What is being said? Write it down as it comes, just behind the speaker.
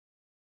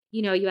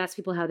you ask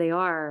people how they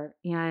are,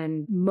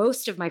 and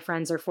most of my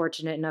friends are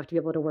fortunate enough to be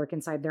able to work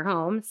inside their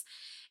homes.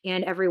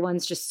 And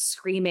everyone's just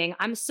screaming,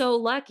 I'm so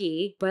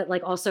lucky. But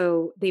like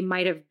also they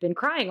might have been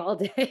crying all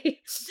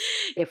day.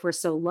 If we're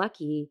so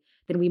lucky,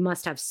 then we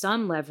must have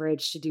some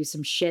leverage to do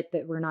some shit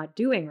that we're not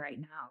doing right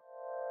now.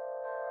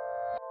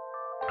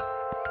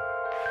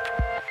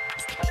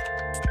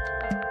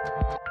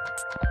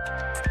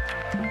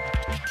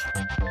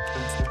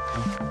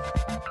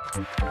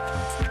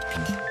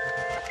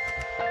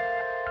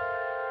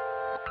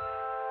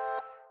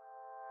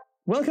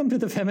 Welcome to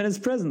The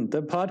Feminist Present,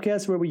 the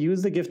podcast where we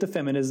use the gift of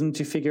feminism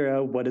to figure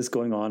out what is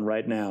going on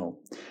right now.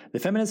 The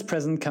Feminist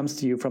Present comes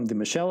to you from the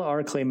Michelle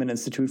R. Clayman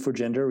Institute for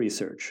Gender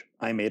Research.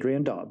 I'm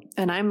Adrian Daub.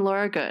 And I'm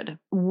Laura Good.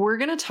 We're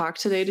going to talk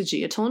today to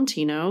Jia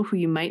Tolentino, who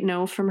you might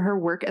know from her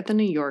work at The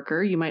New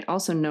Yorker. You might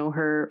also know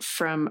her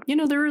from,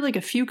 there were like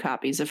a few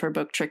copies of her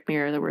book Trick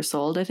Mirror that were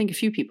sold. I think a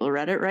few people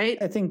read it, right?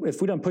 I think if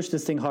we don't push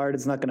this thing hard,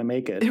 it's not going to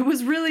make it. It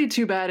was really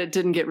too bad it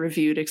didn't get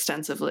reviewed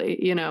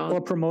extensively,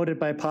 Or promoted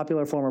by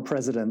popular former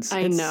presidents.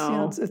 I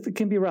know. It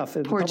can be rough.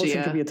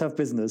 Publishing can be a tough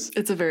business.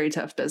 It's a very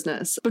tough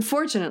business. But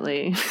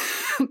fortunately,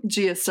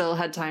 Jia still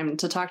had time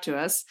to talk to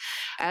us,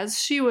 as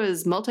she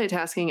was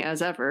multitasking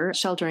as ever,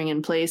 sheltering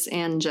in place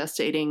and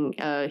gestating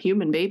a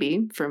human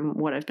baby, from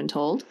what I've been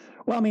told.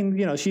 Well, I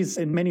mean, she's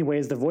in many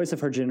ways the voice of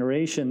her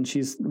generation.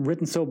 She's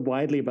written so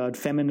widely about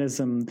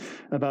feminism,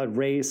 about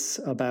race,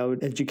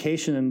 about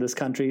education in this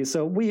country.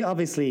 So we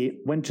obviously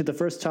went to the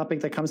first topic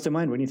that comes to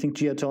mind when you think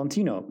Jia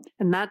Tolentino.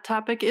 And that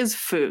topic is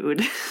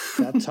food.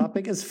 That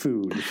topic is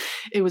food.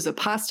 It was a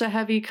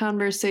pasta-heavy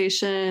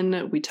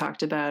conversation. We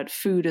talked about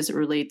food as it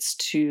relates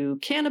to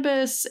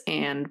cannabis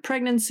and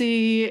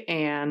pregnancy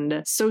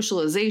and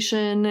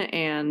socialization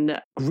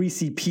and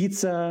greasy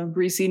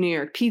New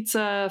York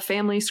pizza,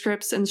 family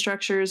scripts and structures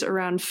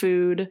around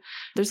food.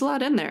 There's a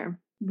lot in there.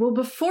 Well,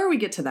 before we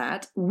get to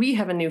that, we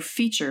have a new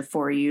feature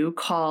for you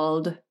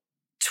called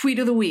Tweet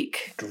of the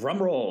Week.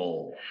 Drum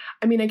roll.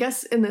 I mean, I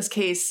guess in this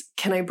case,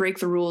 can I break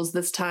the rules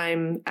this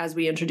time as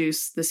we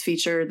introduce this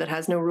feature that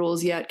has no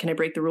rules yet? Can I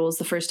break the rules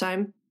the first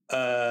time?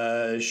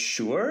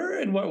 Sure.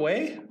 In what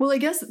way? Well, I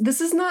guess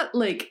this is not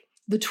like...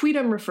 The tweet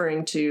I'm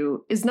referring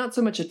to is not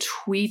so much a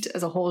tweet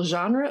as a whole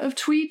genre of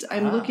tweet.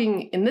 I'm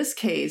looking, in this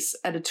case,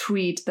 at a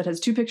tweet that has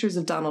two pictures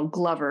of Donald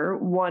Glover,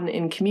 one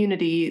in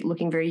Community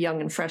looking very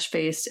young and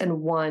fresh-faced,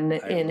 and one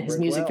in his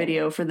music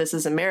video for This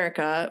Is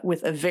America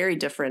with a very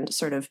different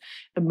sort of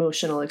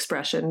emotional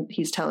expression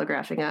he's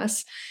telegraphing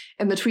us.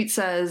 And the tweet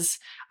says,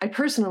 I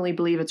personally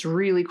believe it's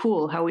really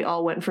cool how we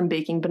all went from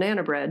baking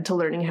banana bread to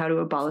learning how to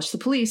abolish the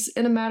police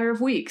in a matter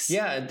of weeks.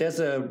 Yeah, there's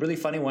a really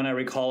funny one I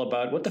recall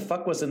about what the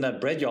fuck was in that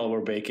bread y'all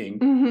were baking.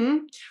 Mm-hmm.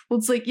 Well,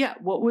 it's like, yeah,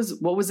 what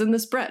was in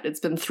this bread? It's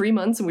been 3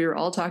 months and we were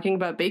all talking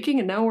about baking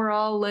and now we're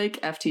all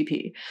like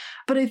FTP.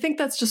 But I think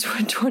that's just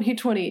what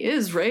 2020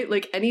 is, right?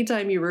 Like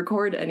anytime you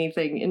record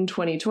anything in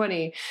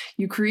 2020,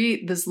 you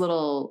create this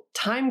little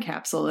time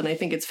capsule. And I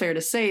think it's fair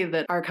to say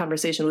that our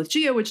conversation with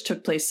Jia, which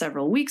took place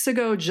several weeks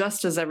ago,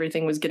 just as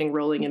everything was getting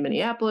rolling in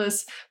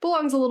Minneapolis,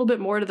 belongs a little bit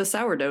more to the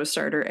sourdough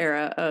starter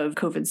era of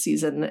COVID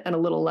season and a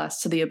little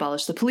less to the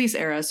abolish the police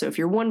era. So if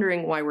you're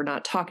wondering why we're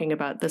not talking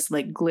about this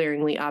like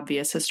glaringly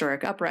obvious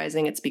historic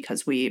uprising, it's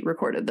because we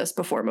recorded this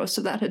before most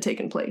of that had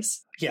taken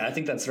place. Yeah, I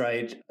think that's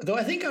right. Though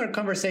I think our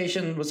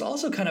conversation was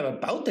also kind of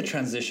about the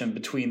transition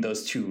between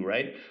those two,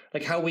 right?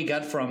 Like how we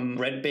got from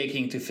bread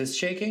baking to fist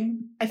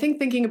shaking. I think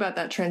thinking about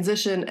that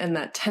transition and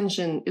that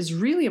tension is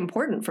really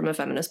important from a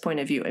feminist point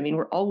of view. I mean,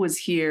 we're always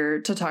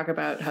here to talk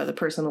about how the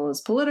personal is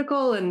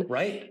political, and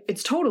right.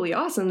 It's totally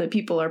awesome that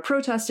people are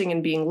protesting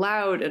and being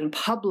loud and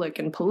public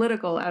and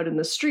political out in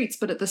the streets.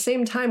 But at the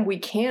same time, we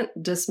can't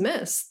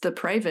dismiss the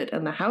private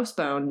and the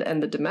housebound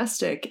and the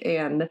domestic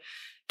and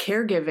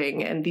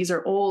caregiving. And these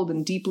are old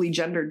and deeply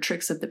gendered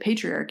tricks of the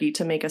patriarchy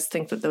to make us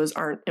think that those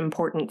aren't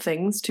important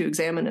things to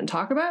examine and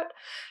talk about.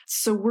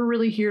 So we're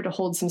really here to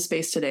hold some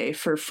space today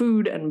for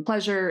food and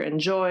pleasure and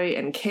joy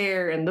and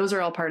care. And those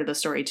are all part of the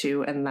story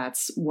too. And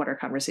that's what our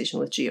conversation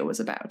with Jia was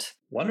about.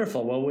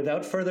 Wonderful. Well,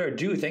 without further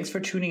ado, thanks for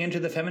tuning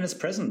into The Feminist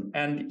Present.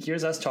 And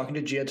here's us talking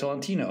to Jia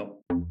Tolentino.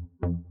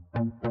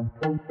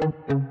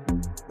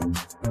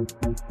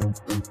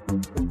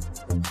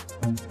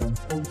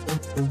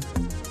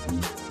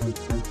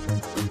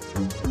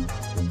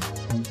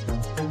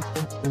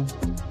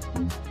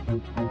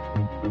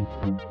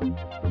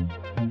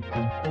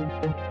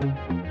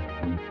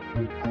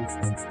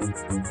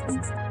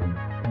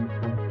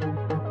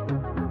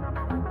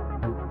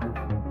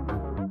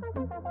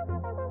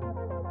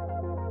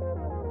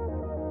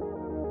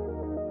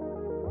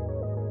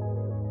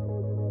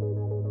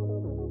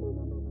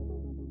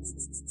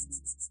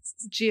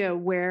 Jia,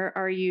 where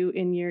are you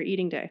in your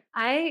eating day?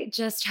 I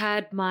just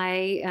had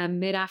my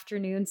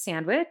mid-afternoon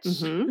sandwich.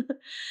 Mm-hmm.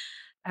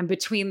 I'm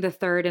between the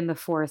third and the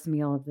fourth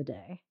meal of the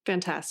day.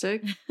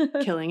 Fantastic.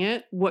 Killing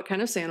it. What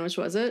kind of sandwich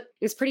was it?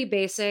 It was pretty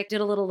basic.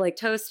 Did a little like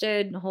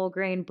toasted whole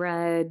grain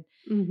bread,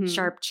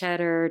 sharp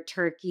cheddar,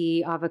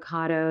 turkey,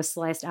 avocado,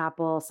 sliced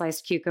apple,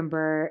 sliced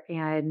cucumber,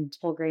 and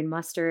whole grain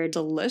mustard.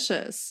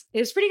 Delicious. It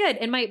was pretty good.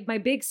 And my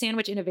big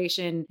sandwich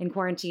innovation in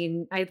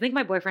quarantine, I think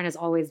my boyfriend has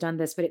always done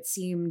this, but it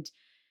seemed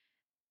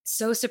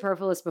so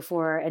superfluous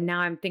before. And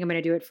now I think I'm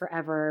going to do it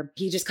forever.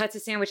 He just cuts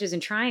his sandwiches in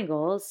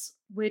triangles,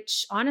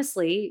 which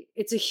honestly,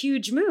 it's a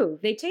huge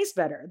move. They taste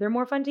better. They're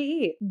more fun to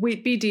eat.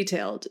 Wait, be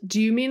detailed.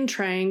 Do you mean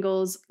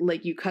triangles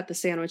like you cut the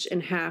sandwich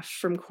in half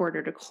from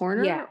corner to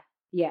corner? Yeah.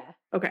 Yeah.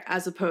 Okay,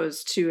 as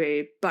opposed to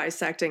a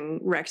bisecting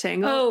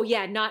rectangle? Oh,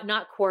 yeah,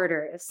 not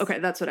quarters. Okay,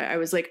 that's what I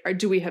was like,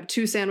 do we have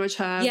two sandwich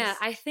halves? Yeah,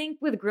 I think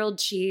with grilled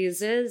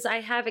cheeses,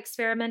 I have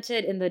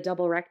experimented in the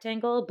double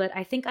rectangle, but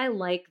I think I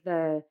like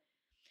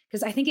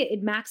because I think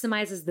it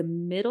maximizes the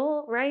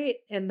middle, right?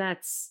 And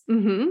that's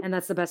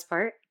the best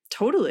part.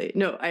 Totally.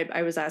 No,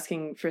 I was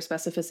asking for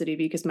specificity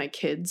because my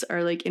kids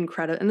are like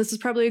incredible. And this is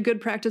probably a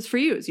good practice for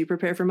you as you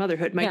prepare for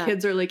motherhood. My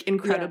kids are like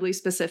incredibly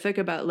specific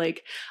about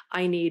like,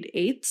 I need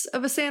eighths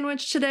of a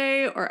sandwich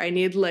today, or I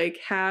need like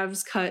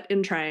halves cut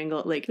in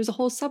triangle. Like there's a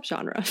whole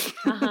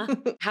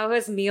subgenre. How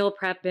has meal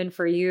prep been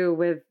for you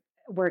with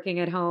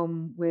working at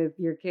home with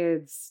your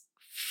kids?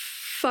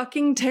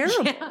 Fucking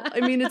terrible. Yeah. I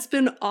mean, it's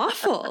been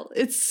awful.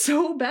 It's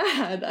so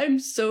bad. I'm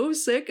so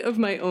sick of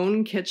my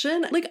own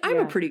kitchen. Like, I'm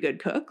a pretty good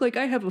cook. Like,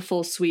 I have a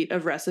full suite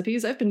of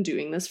recipes. I've been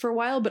doing this for a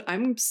while, but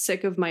I'm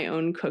sick of my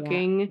own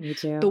cooking. Yeah, me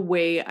too. The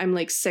way I'm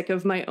like sick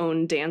of my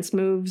own dance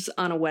moves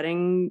on a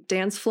wedding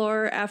dance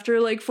floor after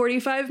like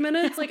 45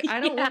 minutes. Like, I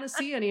don't want to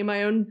see any of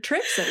my own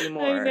tricks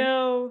anymore. I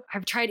know.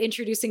 I've tried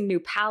introducing new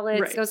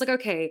palettes. Right. I was like,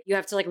 okay, you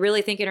have to like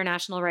really think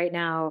international right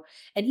now.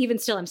 And even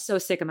still, I'm so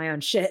sick of my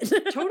own shit.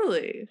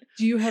 Totally.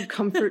 Do you have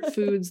comfort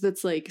foods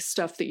that's like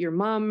stuff that your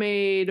mom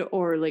made,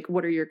 or like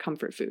what are your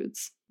comfort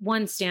foods?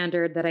 One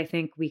standard that I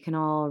think we can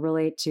all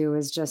relate to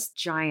is just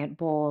giant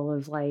bowl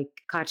of like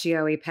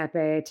cacio e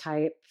pepe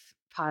type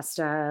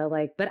pasta.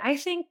 Like, but I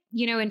think,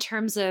 you know, in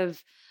terms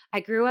of, I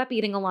grew up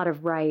eating a lot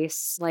of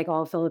rice, like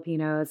all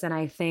Filipinos. And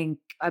I think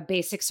a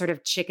basic sort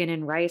of chicken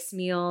and rice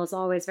meal is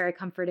always very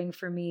comforting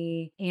for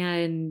me.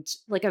 And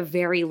like a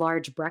very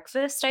large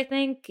breakfast, I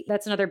think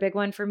that's another big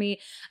one for me.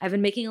 I've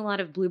been making a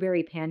lot of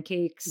blueberry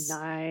pancakes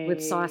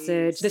with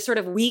sausage. This sort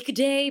of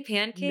weekday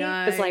pancake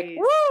is like,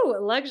 woo,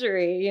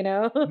 luxury, you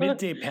know?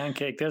 Midday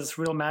pancake. There's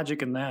real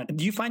magic in that.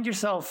 Do you find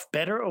yourself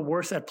better or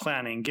worse at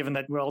planning, given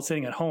that we're all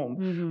sitting at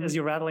home? As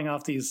you're rattling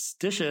off these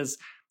dishes,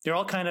 they're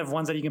all kind of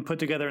ones that you can put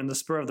together in the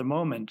spur of the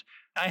moment.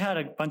 I had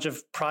a bunch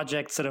of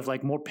projects sort of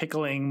like more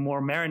pickling,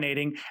 more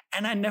marinating,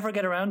 and I never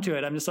get around to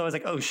it. I'm just always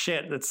like, oh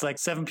shit, it's like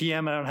 7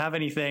 p.m. I don't have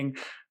anything.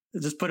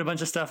 Just put a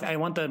bunch of stuff. I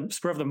want the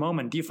spur of the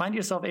moment. Do you find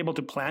yourself able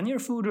to plan your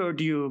food, or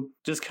do you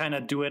just kind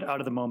of do it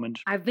out of the moment?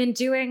 I've been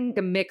doing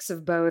a mix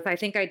of both. I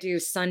think I do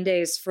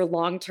Sundays for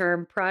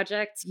long-term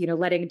projects, you know,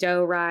 letting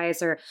dough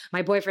rise, or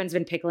my boyfriend's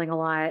been pickling a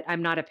lot.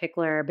 I'm not a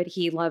pickler, but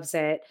he loves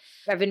it.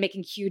 I've been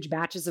making huge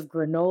batches of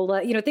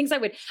granola, you know, things I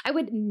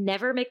would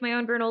never make my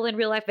own granola in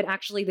real life, but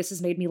actually this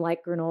has made me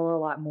like granola a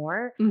lot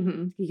more.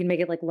 You can make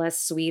it like less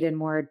sweet and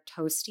more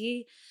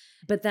toasty.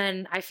 But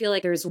then I feel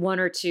like there's one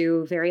or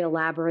two very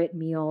elaborate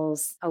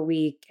meals a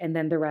week, and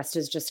then the rest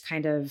is just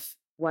kind of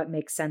what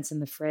makes sense in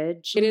the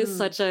fridge. It is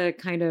such a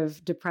kind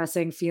of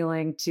depressing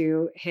feeling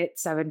to hit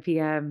 7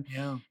 p.m.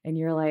 And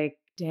you're like,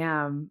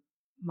 damn,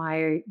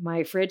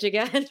 my fridge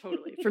again.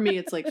 Totally. For me,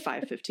 it's like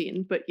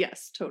 5:15, but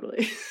yes,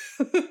 totally.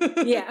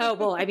 Yeah. Oh,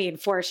 well, I mean,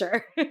 for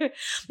sure.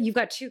 You've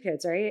got 2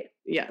 kids, right?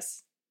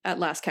 Yes. At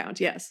last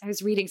count, yes. I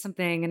was reading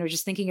something and I was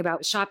just thinking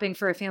about shopping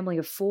for a family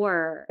of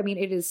 4. I mean,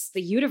 it is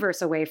the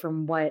universe away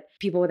from what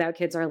people without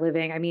kids are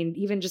living. I mean,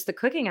 even just the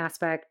cooking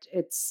aspect,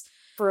 it's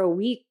for a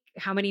week.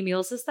 How many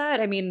meals is that?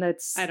 I mean,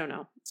 that's... I don't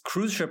know. It's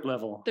cruise ship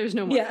level. There's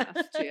no more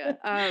left.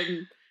 Yeah.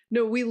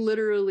 No, we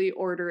literally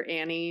order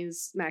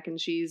Annie's mac and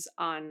cheese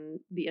on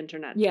the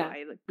internet.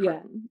 By the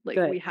carton.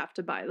 Like we have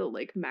to buy the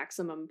like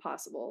maximum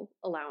possible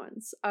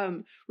allowance.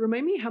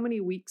 Remind me how many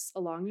weeks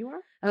along you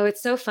are? Oh,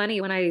 it's so funny.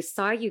 When I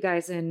saw you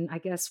guys in, I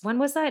guess, when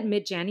was that?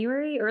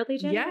 Mid-January, early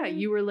January? Yeah,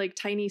 you were like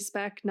tiny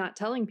speck, not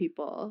telling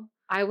people.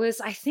 I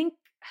think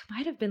I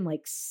might have been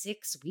like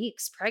 6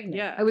 weeks pregnant.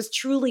 Yeah. I was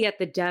truly at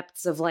the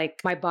depths of like,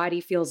 my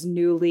body feels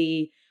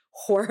newly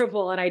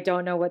horrible and I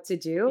don't know what to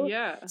do.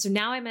 Yeah. So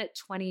now I'm at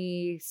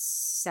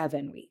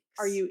 27 weeks.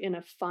 Are you in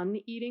a fun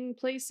eating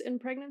place in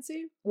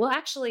pregnancy? Well,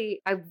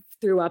 actually, I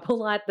threw up a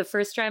lot the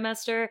first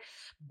trimester,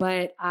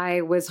 but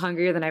I was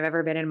hungrier than I've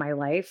ever been in my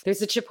life.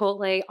 There's a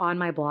Chipotle on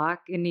my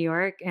block in New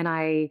York, and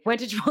I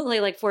went to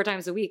Chipotle like 4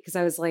 times a week because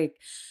I was like,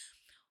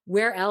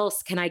 where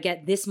else can I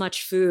get this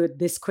much food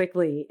this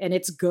quickly? And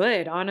it's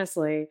good,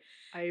 honestly.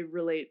 I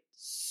relate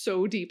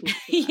so deeply.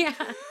 Yeah.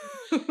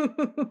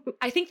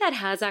 I think that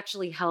has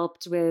actually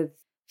helped with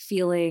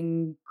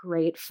feeling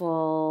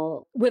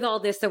grateful with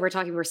all this that we're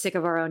talking. We're sick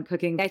of our own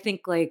cooking. I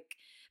think like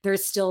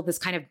there's still this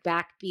kind of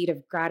backbeat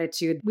of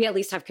gratitude. We at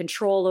least have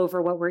control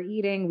over what we're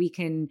eating. We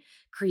can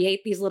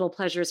create these little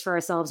pleasures for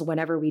ourselves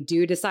whenever we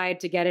do decide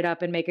to get it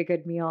up and make a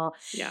good meal.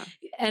 Yeah.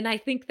 And I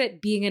think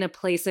that being in a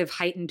place of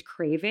heightened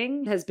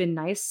craving has been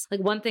nice. Like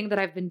one thing that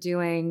I've been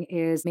doing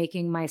is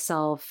making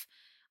myself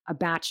a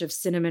batch of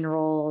cinnamon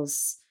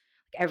rolls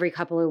every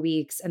couple of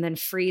weeks and then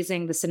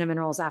freezing the cinnamon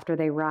rolls after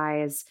they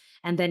rise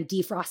and then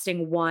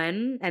defrosting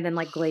one and then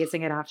like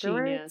glazing it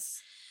afterwards.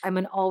 Genius.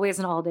 I'm always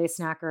an all day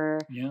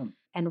snacker. Yeah.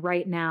 And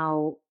right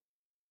now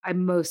I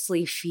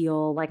mostly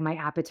feel like my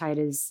appetite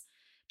is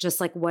just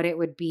like what it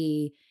would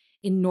be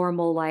in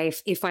normal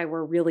life if I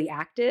were really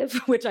active,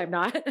 which I'm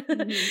not.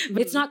 Mm-hmm.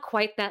 It's not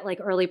quite that like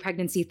early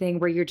pregnancy thing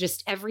where you're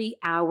just every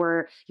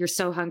hour, you're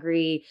so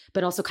hungry,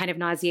 but also kind of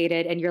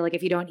nauseated. And you're like,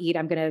 if you don't eat,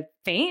 I'm going to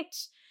faint.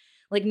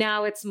 Like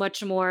now it's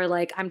much more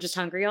like I'm just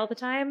hungry all the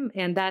time.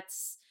 And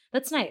that's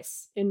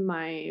nice. In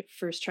my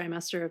first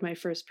trimester of my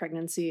first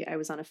pregnancy, I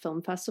was on a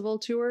film festival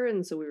tour.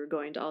 And so we were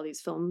going to all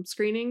these film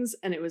screenings.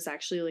 And it was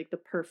actually like the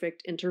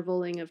perfect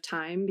intervaling of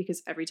time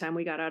because every time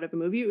we got out of a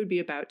movie, it would be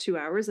about 2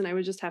 hours. And I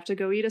would just have to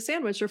go eat a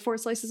sandwich or 4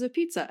 slices of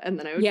pizza. And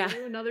then I would go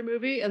to another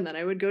movie. And then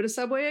I would go to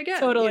Subway again.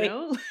 Totally. You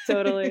know?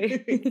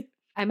 Totally.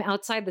 I'm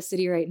outside the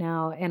city right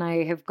now and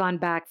I have gone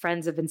back.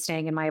 Friends have been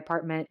staying in my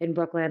apartment in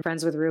Brooklyn.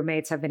 Friends with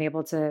roommates have been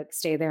able to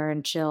stay there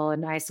and chill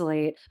and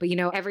isolate. But you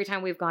know, every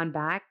time we've gone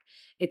back,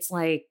 it's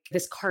like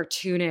this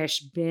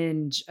cartoonish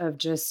binge of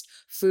just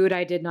food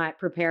I did not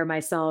prepare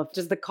myself.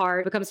 Just the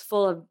cart becomes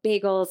full of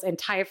bagels and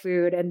Thai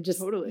food and just,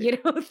 you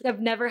know, I've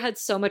never had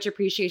so much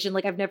appreciation.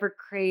 Like I've never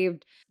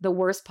craved the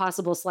worst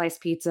possible sliced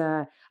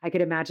pizza I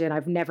could imagine.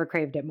 I've never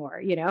craved it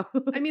more, you know?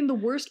 I mean, the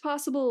worst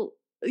possible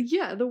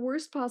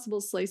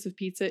slice of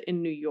pizza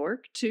in New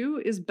York,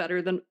 too, is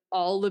better than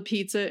all the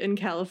pizza in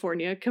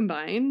California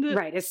combined.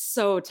 Right. It's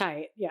so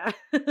tight. Yeah.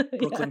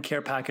 Brooklyn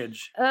care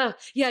package.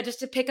 Yeah. Just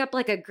to pick up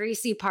like a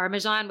greasy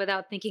Parmesan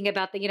without thinking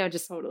about the, you know,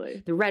 just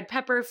totally the red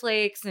pepper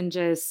flakes and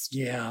just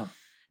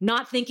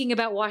not thinking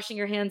about washing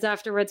your hands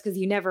afterwards because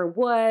you never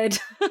would.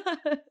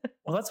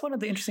 Well, that's one of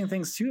the interesting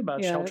things, too,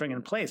 about sheltering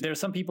in place. There are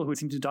some people who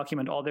seem to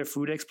document all their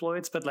food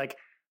exploits, but like,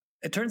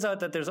 it turns out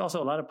that there's also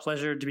a lot of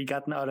pleasure to be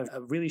gotten out of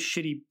a really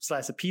shitty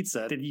slice of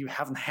pizza that you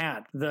haven't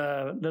had.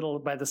 The little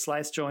by the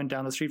slice joint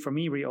down the street from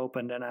me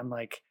reopened, and I'm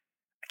like,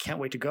 I can't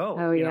wait to go.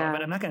 Oh, you know?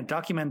 But I'm not going to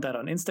document that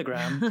on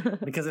Instagram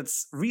because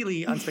it's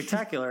really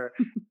unspectacular.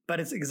 But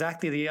it's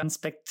exactly the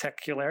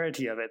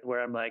unspectacularity of it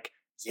where I'm like,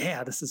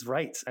 yeah, this is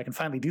right. I can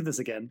finally do this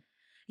again.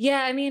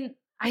 Yeah, I mean,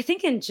 I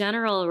think in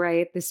general,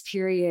 right, this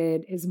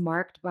period is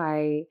marked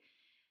by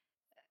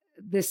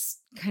this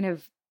kind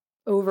of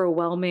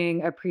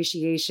overwhelming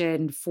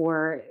appreciation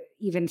for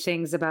even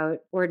things about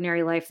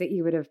ordinary life that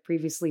you would have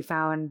previously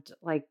found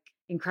like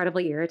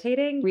incredibly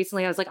irritating.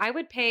 Recently, I was like, I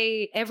would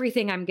pay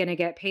everything I'm going to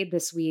get paid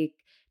this week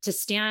to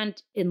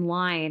stand in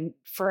line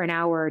for an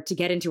hour to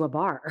get into a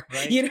bar,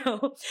 you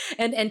know?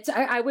 And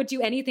I would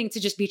do anything to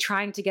just be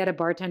trying to get a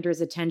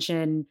bartender's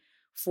attention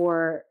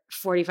for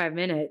 45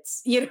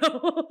 minutes, you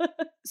know?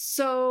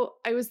 So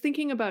I was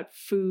thinking about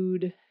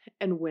food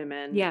and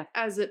women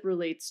as it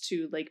relates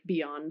to like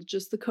beyond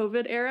just the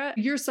COVID era.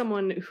 You're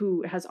someone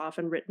who has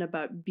often written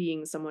about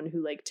being someone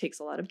who like takes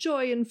a lot of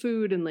joy in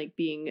food and like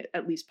being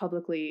at least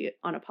publicly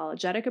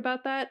unapologetic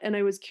about that. And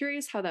I was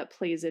curious how that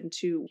plays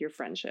into your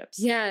friendships.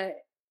 Yeah.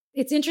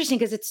 It's interesting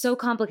because it's so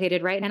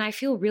complicated, right? And I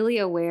feel really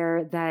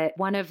aware that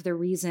one of the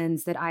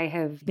reasons that I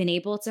have been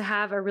able to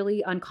have a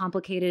really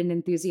uncomplicated and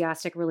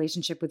enthusiastic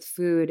relationship with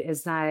food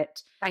is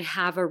that I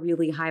have a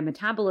really high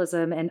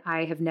metabolism and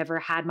I have never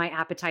had my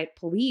appetite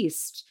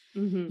policed,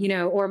 you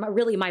know, or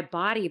really my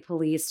body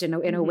policed in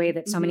a way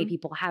that so many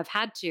people have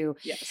had to.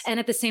 Yes. And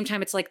at the same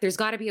time, it's like, there's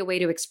got to be a way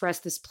to express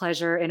this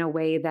pleasure in a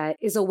way that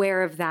is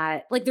aware of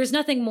that. Like, there's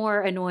nothing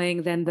more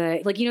annoying than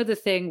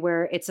the thing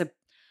where it's a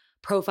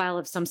profile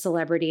of some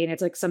celebrity and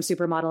it's like some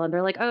supermodel and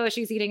they're like, oh,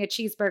 she's eating a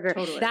cheeseburger.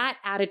 Totally. That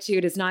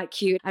attitude is not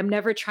cute. I'm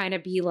never trying to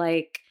be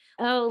like,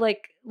 oh,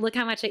 like, look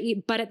how much I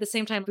eat. But at the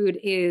same time, food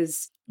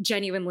is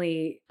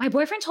genuinely, my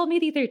boyfriend told me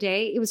the other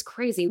day, it was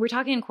crazy. We're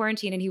talking in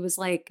quarantine and he was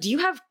like, do you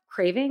have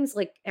cravings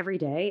like every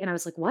day? And I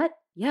was like, what?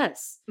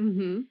 Yes.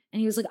 And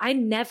he was like,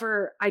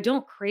 I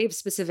don't crave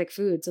specific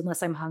foods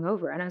unless I'm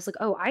hungover. And I was like,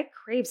 oh, I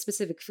crave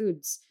specific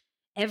foods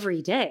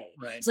every day.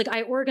 Right. It's like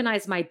I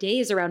organize my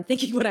days around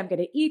thinking what I'm going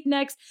to eat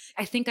next.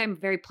 I think I'm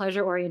very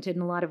pleasure oriented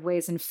in a lot of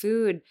ways, and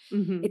food,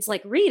 it's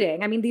like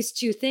reading. I mean, these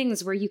two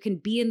things where you can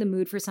be in the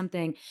mood for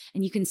something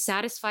and you can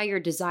satisfy your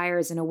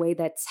desires in a way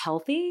that's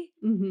healthy.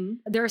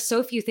 There are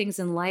so few things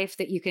in life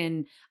that you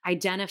can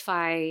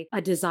identify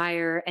a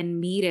desire and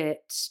meet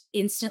it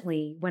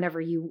instantly whenever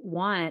you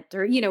want,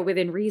 or, you know,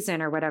 within reason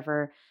or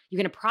whatever. You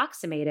can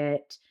approximate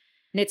it.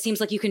 And it seems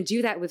like you can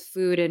do that with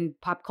food and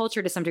pop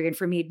culture to some degree. And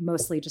for me,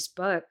 mostly just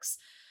books.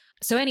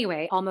 So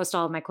anyway, almost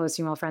all of my close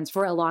female friends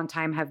for a long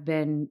time have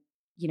been,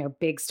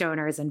 big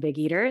stoners and big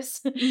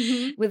eaters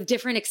with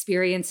different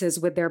experiences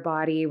with their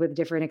body, with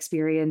different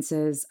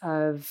experiences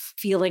of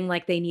feeling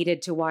like they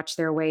needed to watch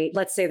their weight.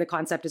 Let's say the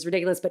concept is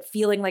ridiculous, but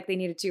feeling like they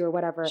needed to or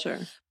whatever. Sure.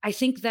 I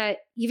think that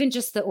even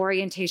just the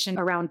orientation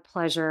around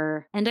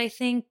pleasure, and I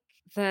think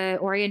the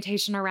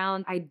orientation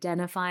around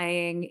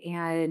identifying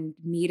and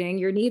meeting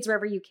your needs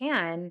wherever you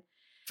can,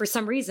 for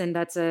some reason,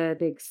 that's a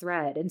big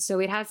thread. And so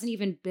it hasn't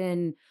even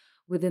been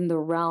within the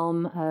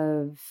realm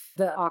of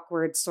the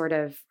awkward sort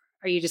of,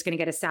 are you just going to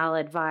get a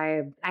salad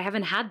vibe? I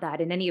haven't had that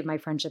in any of my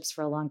friendships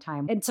for a long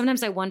time. And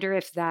sometimes I wonder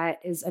if that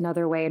is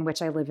another way in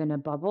which I live in a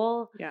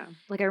bubble. Yeah.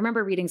 Like I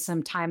remember reading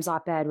some Times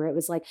op-ed where it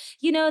was like,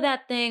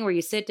 that thing where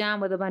you sit down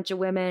with a bunch of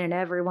women and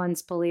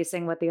everyone's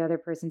policing what the other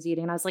person's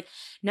eating. And I was like,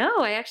 no,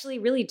 I actually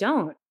really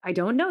don't. I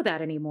don't know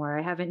that anymore.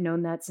 I haven't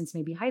known that since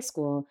maybe high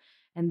school.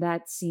 And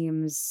that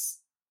seems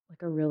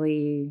like a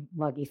really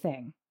luggy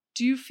thing.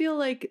 Do you feel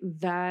like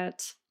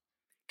that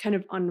kind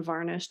of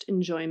unvarnished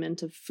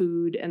enjoyment of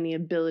food and the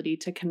ability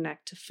to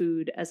connect to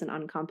food as an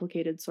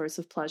uncomplicated source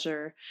of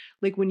pleasure,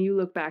 like when you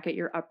look back at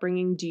your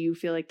upbringing, do you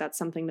feel like that's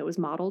something that was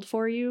modeled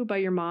for you by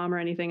your mom or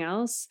anything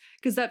else?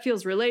 Because that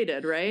feels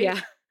related, right? Yeah.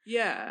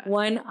 Yeah.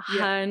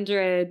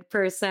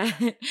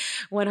 100%.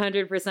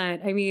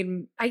 100%. I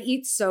mean, I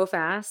eat so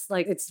fast,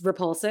 like it's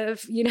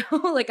repulsive,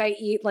 like I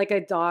eat like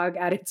a dog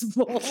at its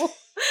bowl.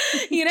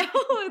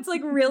 It's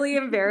like really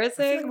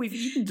embarrassing. I feel like we've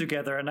eaten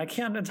together and I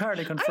can't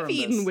entirely confirm I've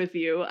eaten with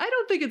you. I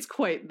don't think it's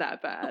quite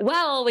that bad.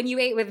 Well, when you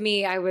ate with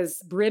me, I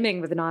was brimming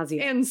with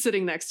nausea. And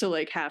sitting next to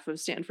like half of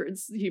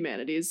Stanford's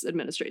humanities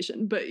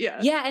administration. But yeah.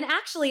 Yeah. And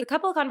actually a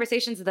couple of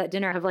conversations at that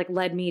dinner have like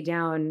led me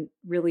down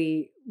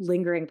really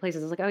lingering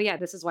places. I was like, oh yeah,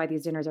 this is why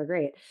these dinners are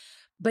great.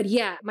 But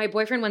yeah, my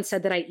boyfriend once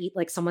said that I eat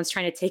like someone's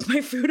trying to take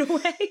my food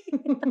away,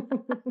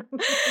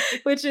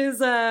 which is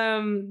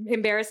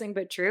embarrassing,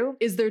 but true.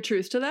 Is there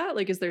truth to that?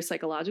 Like, is there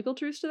psychological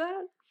truth to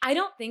that? I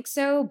don't think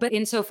so. But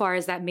insofar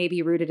as that may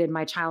be rooted in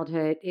my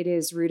childhood, it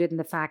is rooted in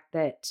the fact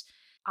that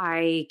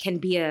I can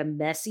be a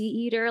messy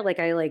eater. Like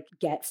I like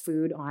get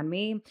food on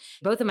me.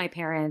 Both of my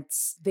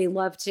parents, they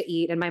love to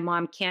eat, and my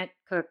mom can't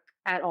cook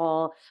at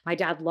all. My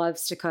dad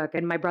loves to cook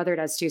and my brother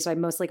does too. So I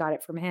mostly got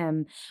it from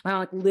him. My mom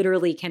like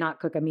literally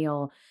cannot cook a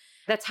meal.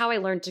 That's how I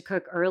learned to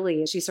cook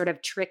early. She sort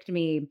of tricked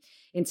me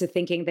into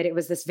thinking that it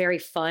was this very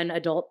fun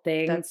adult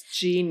thing. That's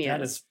genius.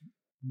 That is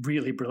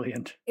really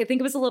brilliant. I think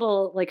it was a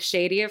little like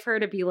shady of her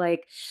to be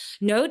like,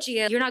 no,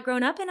 Gia, you're not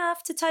grown up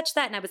enough to touch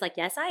that. And I was like,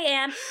 yes, I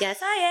am. Yes,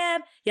 I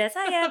am. Yes,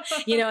 I am.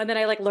 And then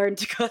I like learned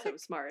to cook. So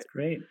smart.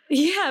 Great.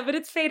 Yeah, but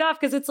it's paid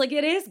off because it's like,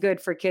 it is good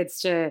for kids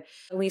to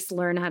at least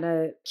learn how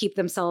to keep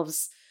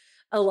themselves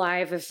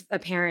alive if a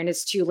parent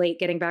is too late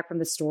getting back from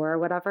the store or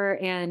whatever.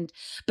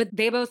 But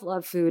they both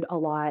love food a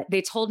lot.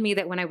 They told me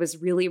that when I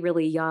was really,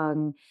 really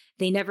young,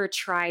 they never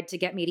tried to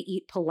get me to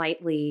eat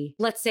politely.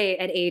 Let's say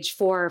at age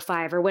 4 or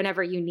 5 or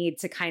whenever you need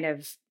to kind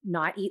of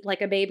not eat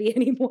like a baby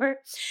anymore.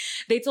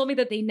 They told me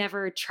that they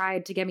never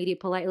tried to get me to eat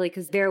politely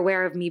because they're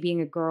aware of me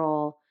being a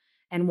girl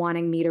and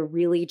wanting me to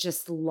really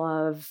just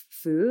love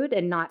food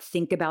and not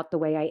think about the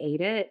way I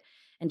ate it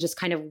and just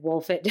kind of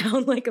wolf it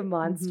down like a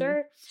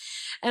monster.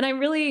 And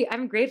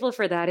I'm grateful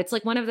for that. It's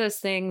like one of those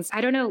things.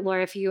 I don't know,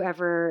 Laura, if you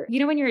ever,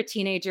 when you're a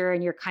teenager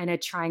and you're kind of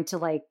trying to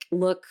like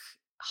look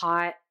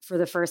hot for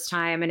the first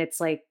time and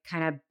it's like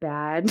kind of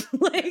bad,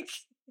 like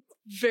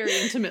very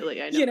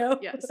intimately, I know.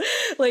 Yes.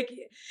 Like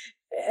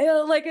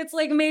it's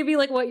like maybe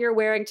like what you're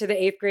wearing to the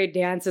 8th grade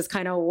dance is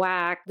kind of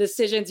whack.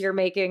 Decisions you're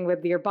making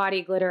with your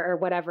body glitter or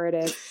whatever it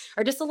is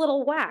are just a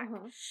little whack,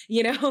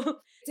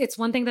 It's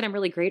one thing that I'm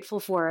really grateful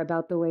for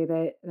about the way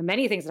that the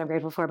many things that I'm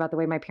grateful for about the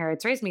way my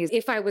parents raised me is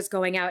if I was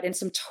going out in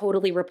some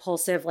totally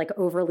repulsive, like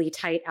overly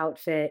tight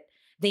outfit,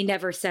 they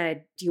never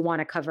said, do you want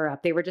to cover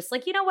up? They were just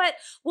like, you know what?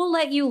 We'll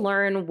let you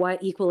learn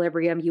what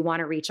equilibrium you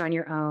want to reach on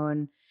your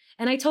own.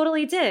 And I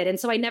totally did. And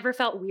so I never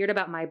felt weird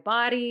about my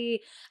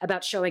body,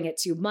 about showing it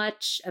too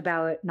much,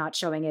 about not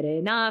showing it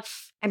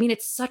enough. I mean,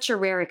 it's such a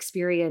rare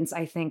experience,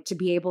 I think, to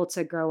be able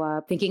to grow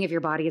up thinking of your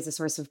body as a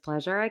source of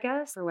pleasure, I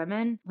guess, for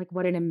women. Like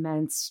what an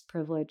immense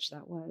privilege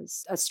that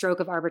was. A stroke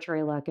of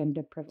arbitrary luck and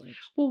a privilege.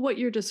 Well, what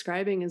you're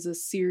describing is a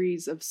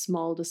series of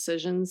small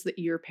decisions that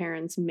your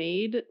parents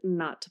made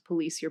not to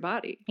police your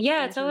body.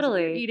 Yeah,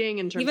 totally. Eating,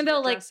 in terms even though,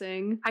 of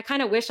dressing. Like, I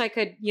kind of wish I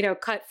could,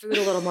 cut food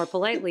a little more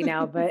politely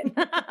now, but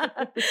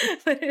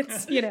but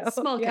it's,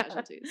 small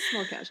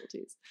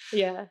casualties.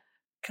 Yeah.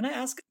 Can I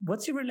ask,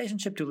 what's your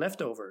relationship to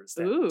leftovers?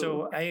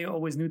 So I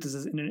always knew this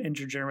is an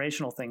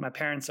intergenerational thing. My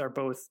parents are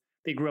both,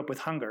 they grew up with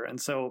hunger. And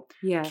so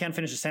can't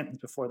finish a sentence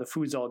before the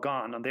food's all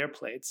gone on their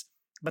plates.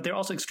 But they're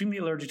also extremely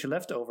allergic to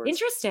leftovers.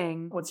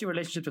 Interesting. What's your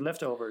relationship to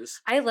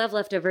leftovers? I love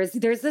leftovers.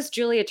 There's this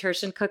Julia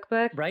Turshen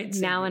cookbook, right?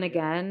 Now and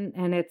Again,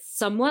 and it's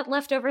somewhat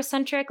leftover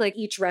centric. Like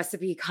each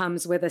recipe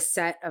comes with a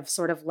set of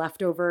sort of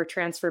leftover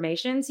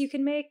transformations you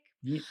can make.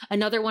 Yeah.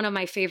 Another one of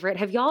my favorite.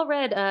 Have y'all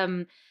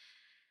read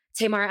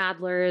Tamar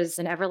Adler's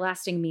An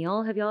Everlasting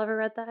Meal. Have y'all ever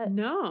read that?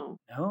 No.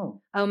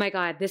 No. Oh my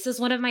God. This is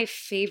one of my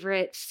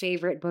favorite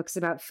books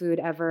about food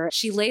ever.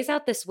 She lays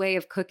out this way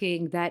of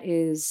cooking that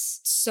is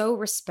so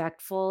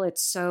respectful.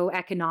 It's so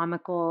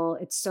economical.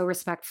 It's so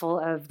respectful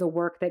of the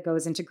work that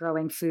goes into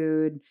growing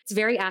food. It's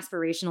very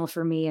aspirational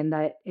for me in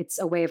that it's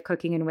a way of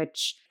cooking in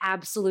which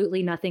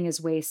absolutely nothing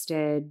is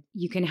wasted.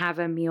 You can have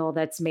a meal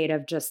that's made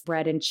of just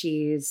bread and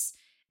cheese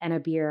and a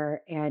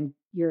beer, and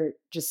you're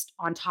just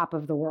on top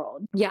of the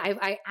world. Yeah,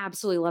 I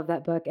absolutely love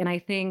that book. And I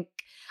think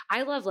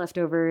I love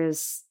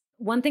leftovers.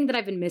 One thing that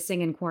I've been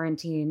missing in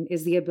quarantine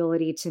is the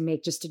ability to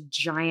make just a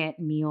giant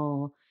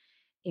meal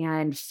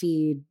and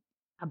feed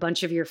a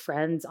bunch of your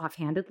friends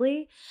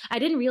offhandedly. I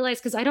didn't realize,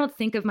 because I don't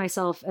think of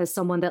myself as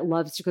someone that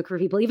loves to cook for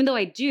people, even though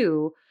I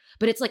do.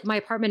 But it's like my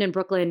apartment in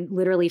Brooklyn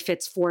literally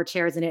fits 4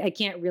 chairs in it. I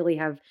can't really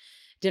have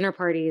dinner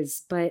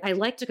parties, but I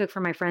like to cook for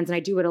my friends, and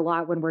I do it a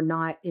lot when we're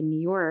not in New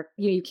York.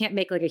 You can't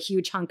make like a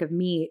huge hunk of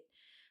meat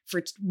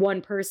for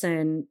one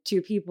person,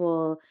 2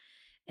 people,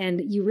 and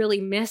you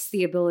really miss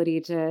the ability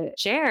to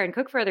share and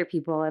cook for other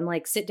people and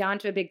like sit down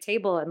to a big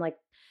table and like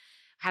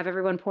have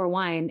everyone pour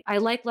wine. I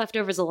like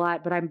leftovers a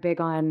lot, but I'm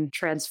big on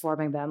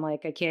transforming them.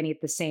 Like I can't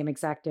eat the same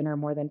exact dinner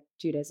more than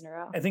 2 days in a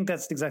row. I think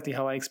that's exactly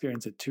how I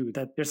experience it too,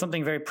 that there's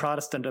something very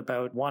Protestant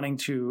about wanting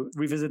to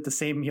revisit the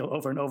same meal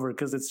over and over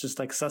because it's just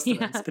like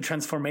sustenance. Yeah. The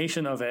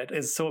transformation of it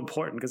is so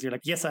important because you're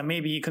like, yes, I may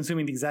be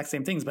consuming the exact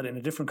same things, but in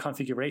a different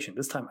configuration.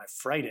 This time I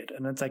fried it.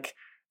 And it's like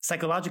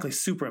psychologically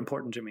super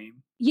important to me.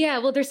 Yeah,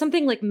 well, there's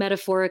something like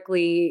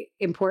metaphorically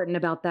important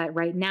about that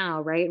right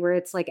now, right? Where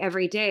it's like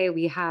every day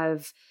we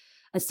have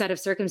a set of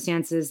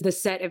circumstances. The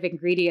set of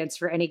ingredients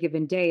for any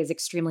given day is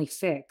extremely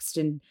fixed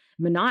and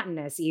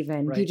monotonous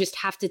even. Right. You just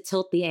have to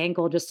tilt the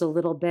angle just a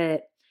little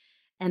bit.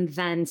 And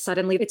then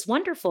suddenly it's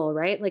wonderful,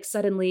 right? Like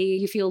suddenly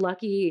you feel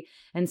lucky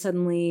and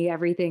suddenly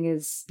everything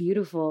is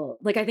beautiful.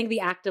 Like I think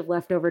the act of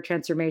leftover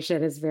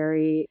transformation is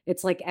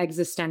it's like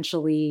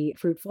existentially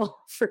fruitful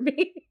for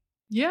me.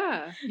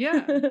 Yeah,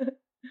 yeah.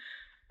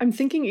 I'm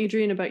thinking,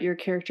 Adrienne, about your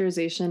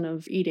characterization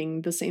of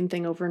eating the same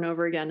thing over and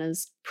over again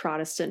as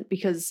Protestant,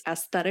 because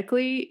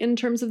aesthetically, in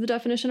terms of the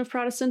definition of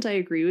Protestant, I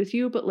agree with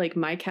you, but like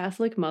my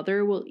Catholic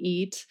mother will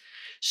eat,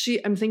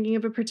 I'm thinking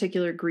of a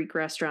particular Greek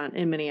restaurant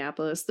in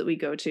Minneapolis that we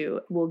go to.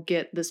 We'll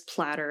get this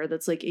platter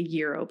that's like a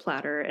gyro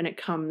platter, and it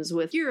comes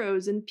with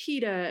gyros and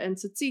pita and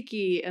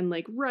tzatziki and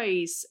like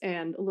rice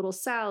and a little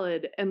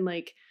salad, and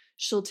like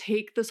she'll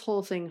take this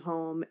whole thing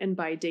home, and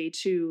by day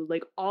 2,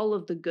 like all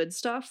of the good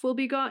stuff will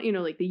be gone. You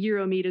know, like the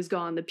gyro meat is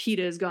gone, the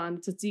pita is gone,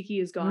 the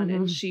tzatziki is gone,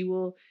 and she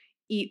will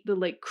eat the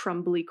like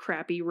crumbly,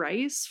 crappy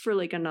rice for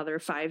like another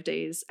 5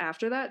 days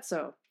after that.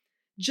 So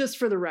just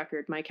for the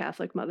record, my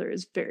Catholic mother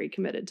is very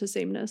committed to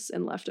sameness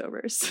and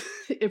leftovers,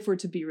 if we're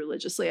to be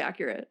religiously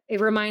accurate. It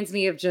reminds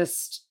me of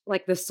just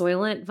like the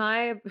Soylent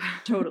vibe.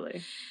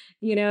 Totally.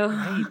 You know,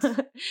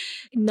 right.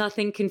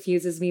 Nothing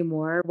confuses me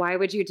more. Why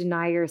would you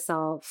deny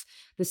yourself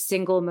the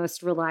single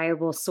most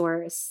reliable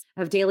source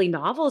of daily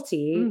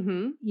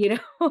novelty? You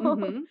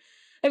know,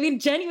 I mean,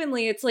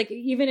 genuinely, it's like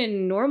even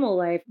in normal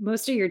life,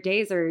 most of your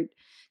days are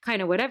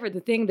kind of whatever.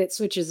 The thing that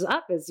switches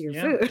up is your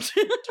food.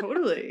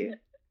 Totally.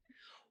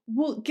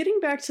 Well, getting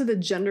back to the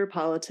gender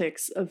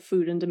politics of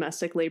food and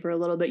domestic labor a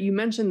little bit, you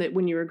mentioned that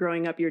when you were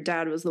growing up, your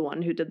dad was the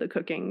one who did the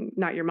cooking,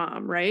 not your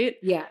mom, right?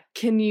 Yeah.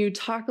 Can you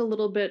talk a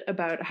little bit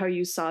about how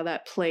you saw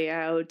that play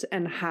out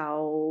and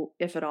how,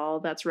 if at all,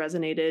 that's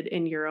resonated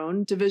in your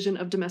own division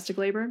of domestic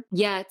labor?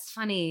 Yeah, it's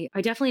funny.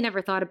 I definitely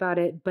never thought about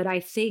it, but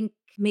I think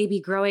maybe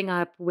growing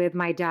up with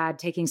my dad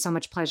taking so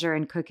much pleasure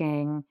in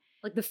cooking,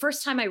 like the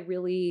first time I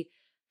really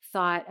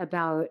thought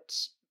about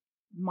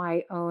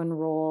my own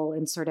role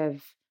in sort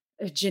of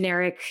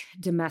generic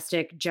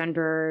domestic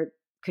gender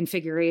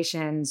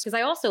configurations, because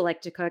I also like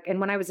to cook. And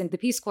when I was in the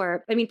Peace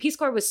Corps, I mean, Peace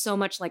Corps was so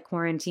much like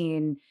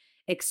quarantine,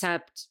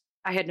 except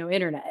I had no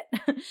internet.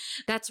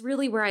 That's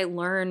really where I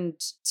learned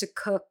to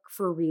cook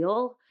for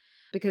real,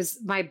 because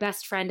my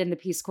best friend in the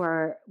Peace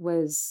Corps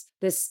was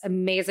this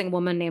amazing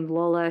woman named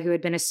Lola, who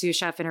had been a sous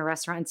chef in a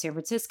restaurant in San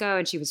Francisco,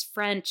 and she was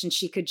French, and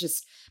she could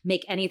just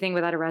make anything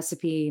without a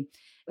recipe.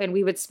 And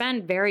we would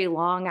spend very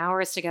long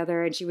hours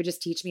together, and she would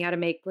just teach me how to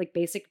make like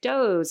basic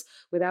doughs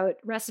without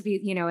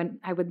recipes, you know, and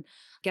I would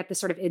get this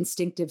sort of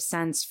instinctive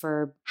sense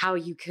for how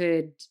you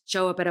could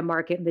show up at a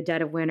market in the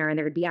dead of winter and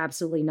there would be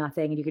absolutely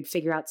nothing, and you could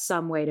figure out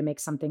some way to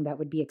make something that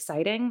would be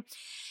exciting.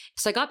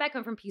 So I got back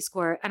home from Peace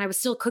Corps, and I was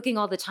still cooking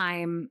all the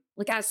time,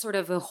 like as sort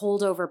of a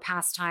holdover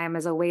pastime,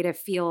 as a way to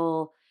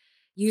feel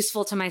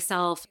useful to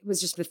myself. It was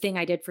just the thing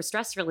I did for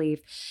stress relief.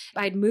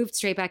 I'd moved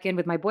straight back in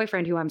with my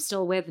boyfriend, who I'm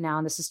still with now,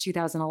 and this is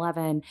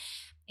 2011.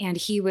 And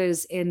he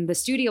was in the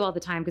studio all the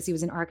time because he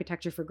was in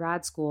architecture for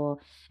grad school.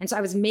 And so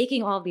I was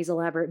making all of these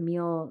elaborate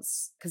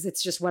meals because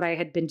it's just what I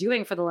had been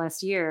doing for the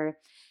last year.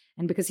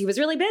 And because he was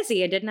really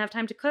busy and didn't have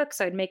time to cook,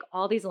 so I'd make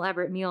all these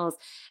elaborate meals.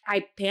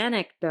 I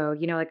panicked though,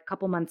 you know, like a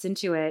couple months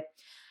into it.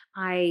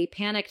 I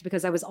panicked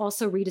because I was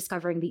also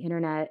rediscovering the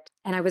internet,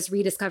 and I was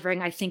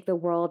rediscovering, I think, the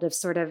world of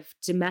sort of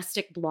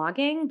domestic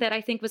blogging that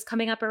I think was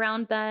coming up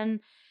around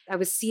then. I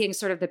was seeing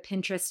sort of the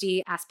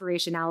Pinteresty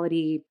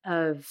aspirationality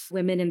of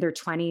women in their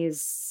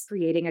 20s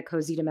creating a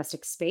cozy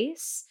domestic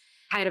space.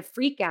 I had a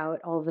freak out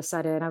all of a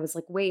sudden. I was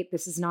like, wait,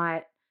 this is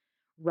not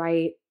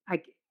right.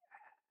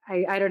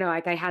 I don't know.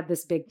 Like I had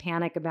this big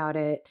panic about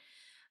it.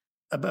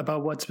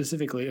 About what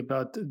specifically?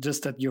 About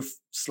just that you're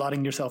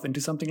slotting yourself into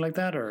something like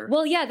that, or?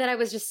 Well, yeah, that I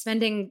was just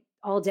spending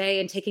all day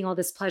and taking all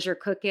this pleasure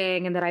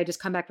cooking, and that I just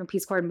come back from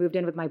Peace Corps and moved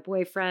in with my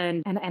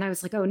boyfriend. And I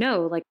was like, oh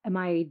no, like, am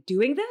I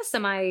doing this?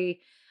 Am I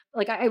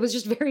like, I was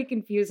just very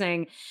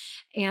confusing.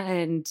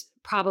 And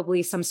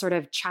probably some sort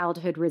of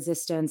childhood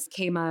resistance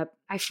came up.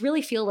 I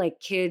really feel like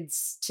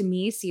kids, to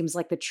me, seems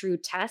like the true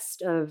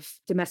test of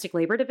domestic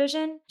labor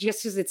division,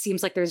 just because it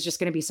seems like there's just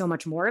going to be so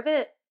much more of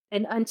it.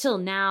 And until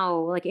now,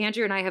 like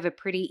Andrew and I have a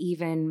pretty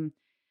even,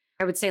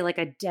 I would say like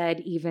a dead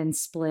even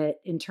split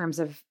in terms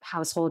of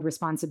household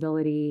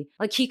responsibility.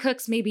 Like he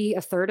cooks maybe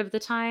a third of the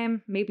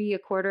time, maybe a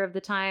quarter of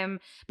the time,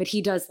 but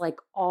he does like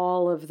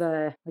all of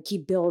the, like he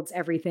builds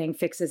everything,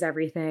 fixes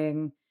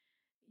everything,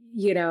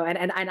 you know,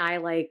 and I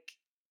like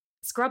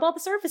scrub all the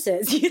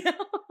surfaces, you know?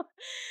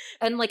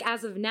 And like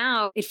as of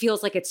now, it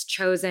feels like it's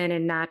chosen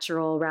and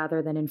natural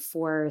rather than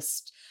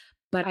enforced.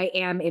 But I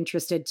am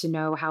interested to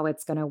know how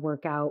it's going to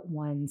work out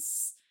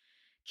once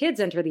kids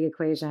enter the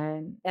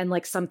equation, and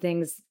like some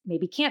things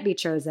maybe can't be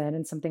chosen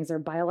and some things are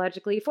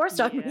biologically forced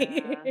on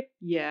me.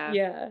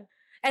 Yeah.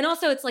 And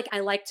also it's like, I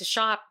like to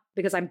shop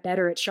because I'm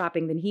better at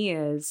shopping than he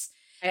is.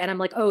 And I'm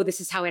like, oh,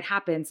 this is how it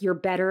happens. You're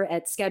better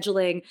at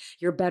scheduling.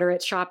 You're better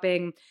at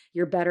shopping.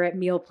 You're better at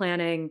meal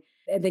planning.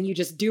 And then you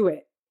just do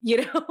it, you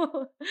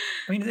know?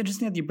 I mean, it's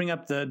interesting that you bring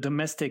up the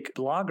domestic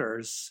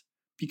bloggers,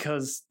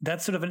 because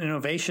that's sort of an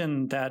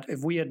innovation that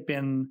if we had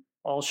been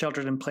all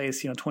sheltered in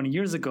place, 20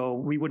 years ago,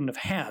 we wouldn't have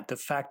had. The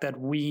fact that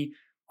we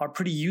are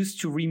pretty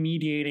used to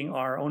remediating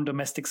our own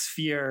domestic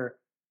sphere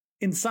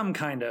in some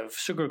kind of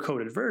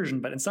sugar-coated version,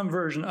 but in some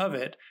version of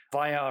it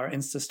via our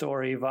Insta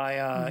story,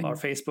 via our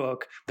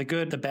Facebook, the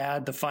good, the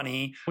bad, the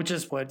funny, which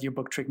is what your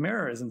book Trick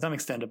Mirror is in some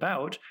extent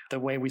about, the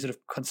way we sort of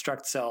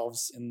construct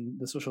selves in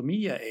the social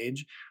media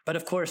age. But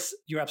of course,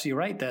 you're absolutely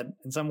right that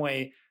in some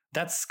way,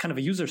 that's kind of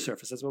a user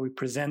surface. That's what we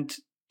present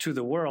to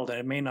the world, and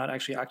it may not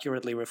actually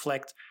accurately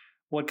reflect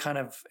what kind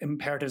of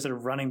imperatives are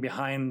running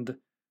behind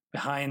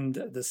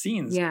the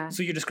scenes. Yeah.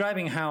 So you're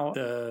describing how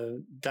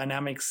the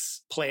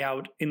dynamics play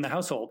out in the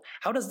household.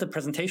 How does the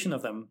presentation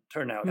of them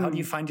turn out? How do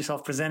you find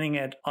yourself presenting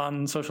it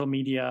on social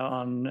media,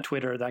 on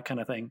Twitter, that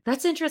kind of thing?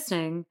 That's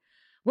interesting.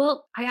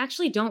 Well, I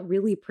actually don't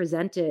really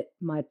present it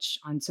much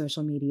on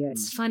social media.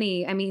 It's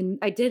funny. I mean,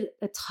 I did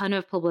a ton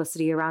of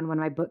publicity around when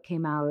my book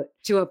came out,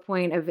 to a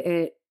point of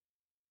it.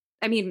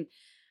 I mean,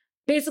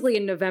 basically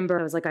in November,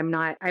 I was like,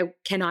 I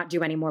cannot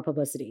do any more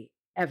publicity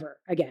ever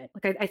again.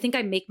 Like, I think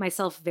I make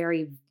myself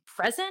very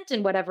present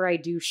in whatever I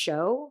do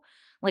show,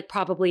 like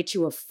probably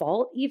to a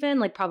fault, even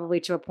like probably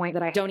to a point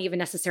that I don't even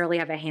necessarily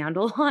have a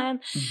handle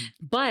on.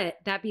 But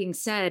that being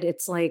said,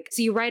 it's like,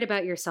 so you write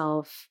about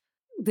yourself,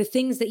 the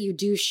things that you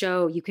do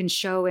show, you can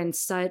show in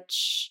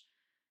such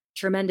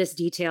tremendous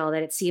detail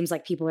that it seems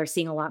like people are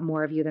seeing a lot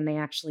more of you than they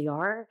actually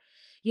are,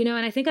 and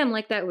I think I'm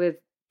like that with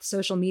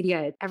social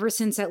media ever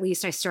since at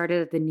least I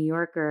started at the New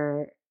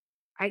Yorker.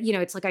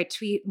 It's like I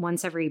tweet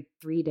once every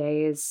 3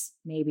 days,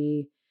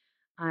 maybe.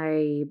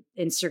 I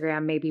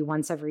Instagram maybe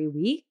once every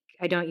week.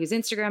 I don't use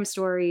Instagram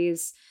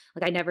stories.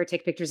 Like I never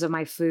take pictures of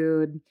my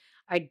food.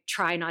 I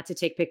try not to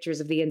take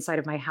pictures of the inside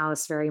of my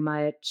house very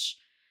much.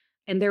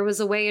 And there was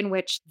a way in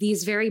which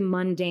these very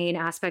mundane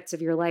aspects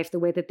of your life, the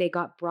way that they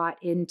got brought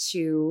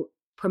into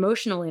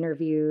promotional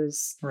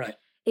interviews, right,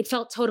 it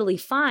felt totally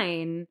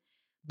fine,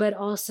 but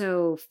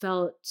also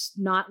felt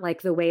not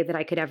like the way that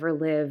I could ever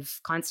live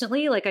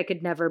constantly. Like I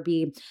could never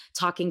be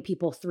talking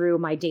people through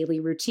my daily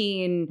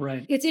routine.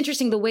 Right. It's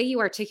interesting. The way you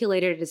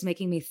articulated it is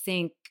making me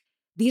think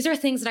these are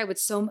things that I would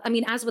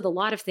as with a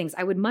lot of things,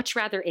 I would much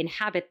rather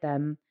inhabit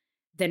them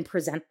than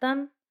present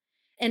them.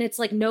 And it's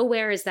like,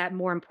 nowhere is that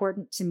more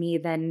important to me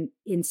than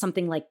in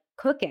something like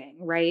cooking,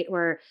 right?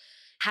 Or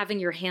having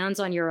your hands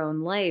on your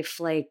own life.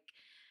 Like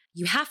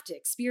you have to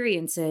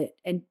experience it,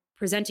 and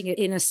presenting it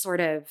in a sort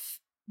of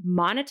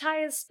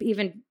monetized,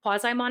 even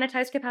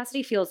quasi-monetized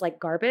capacity feels like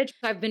garbage.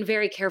 I've been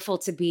very careful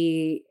to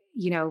be,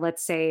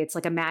 let's say it's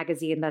like a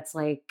magazine that's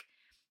like,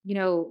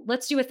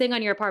 let's do a thing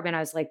on your apartment. I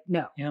was like,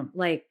 no,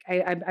 like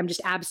I'm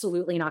just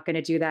absolutely not going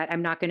to do that.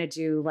 I'm not going to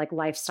do like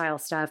lifestyle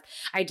stuff.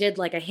 I did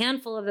like a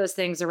handful of those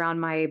things around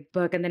my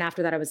book. And then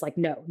after that, I was like,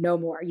 no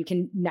more. You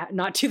can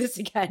not do this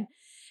again.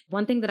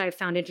 One thing that I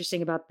found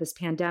interesting about this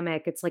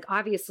pandemic, it's like,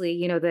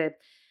 obviously,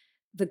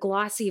 the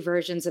glossy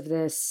versions of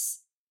this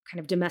kind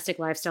of domestic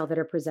lifestyle that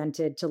are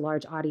presented to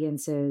large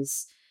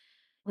audiences,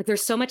 like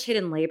there's so much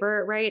hidden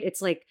labor, right?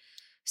 It's like,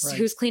 right.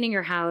 Who's cleaning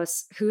your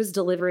house? Who's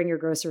delivering your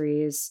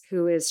groceries?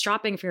 Who is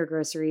shopping for your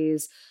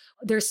groceries?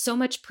 There's so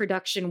much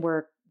production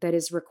work that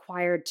is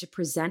required to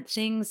present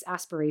things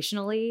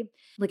aspirationally.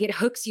 Like it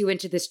hooks you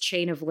into this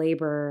chain of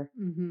labor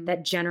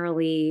that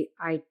generally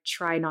I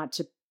try not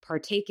to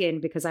partake in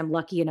because I'm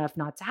lucky enough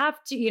not to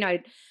have to,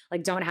 I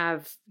like don't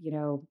have,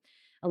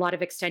 a lot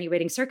of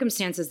extenuating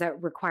circumstances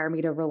that require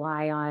me to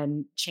rely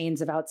on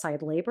chains of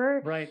outside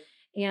labor. Right.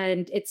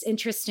 And it's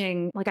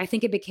interesting. Like, I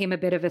think it became a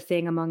bit of a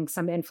thing among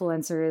some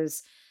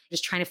influencers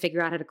just trying to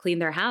figure out how to clean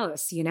their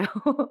house,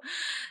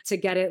 to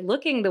get it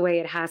looking the way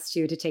it has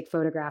to take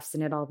photographs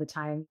in it all the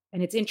time.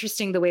 And it's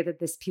interesting the way that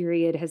this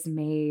period has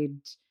made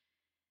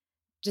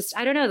just,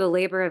 I don't know, the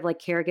labor of like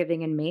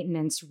caregiving and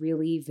maintenance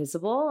really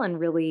visible and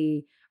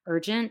really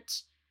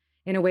urgent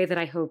in a way that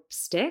I hope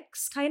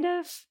sticks, kind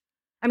of.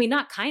 I mean,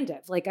 not kind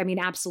of, like, I mean,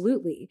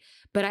 absolutely.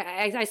 But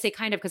I say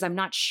kind of because I'm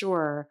not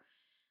sure.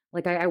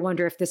 Like, I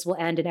wonder if this will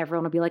end and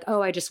everyone will be like,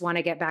 oh, I just want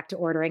to get back to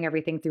ordering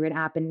everything through an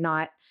app and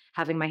not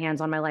having my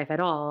hands on my life at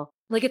all.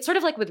 Like, it's sort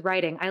of like with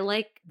writing. I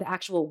like the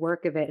actual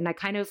work of it. And I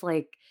kind of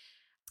like,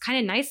 it's kind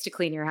of nice to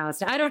clean your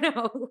house. I don't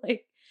know.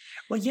 Like,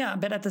 well, yeah,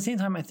 but at the same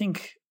time, I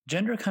think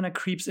gender kind of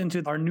creeps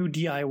into our new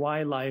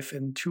DIY life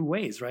in two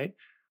ways, right?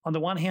 On the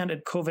one hand,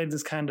 COVID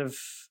is kind of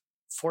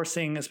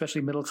forcing,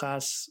 especially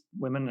middle-class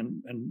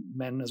women and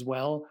men as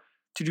well,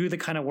 to do the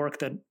kind of work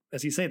that,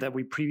 as you say, that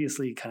we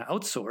previously kind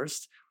of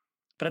outsourced.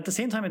 But at the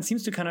same time, it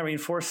seems to kind of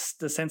reinforce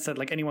the sense that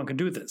like anyone can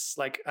do this.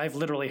 Like, I've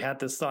literally had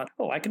this thought,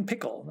 oh, I can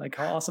pickle. Like,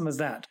 how awesome is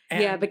that?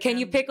 Yeah, but can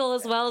you pickle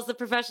as well as the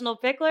professional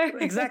pickler?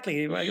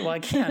 Exactly. Well, I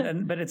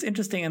can. But it's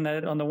interesting in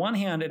that on the one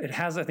hand, it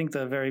has, I think,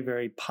 the very,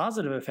 very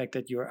positive effect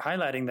that you're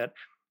highlighting, that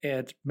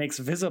it makes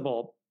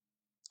visible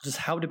just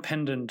how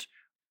dependent,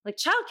 like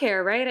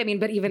childcare, right? I mean,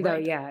 but even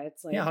though,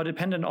 it's like, how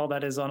dependent all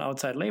that is on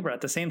outside labor.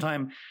 At the same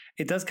time,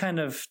 it does kind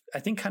of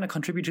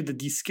contribute to the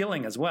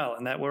de-skilling as well.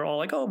 And that we're all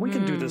like, oh, we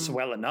can do this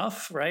well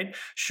enough, right?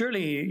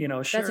 Surely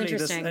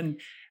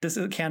this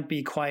can't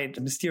be quite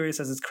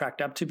mysterious as it's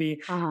cracked up to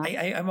be. Uh-huh.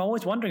 I'm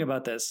always wondering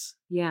about this.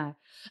 Yeah.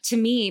 To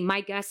me,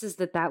 my guess is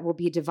that will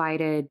be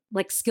divided,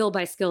 like skill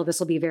by skill. This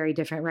will be very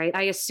different, right?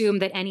 I assume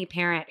that any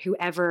parent who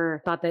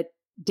ever thought that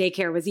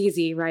daycare was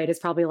easy, right, is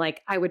probably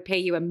like, I would pay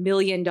you $1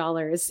 million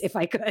if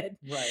I could.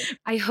 Right.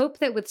 I hope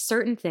that with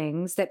certain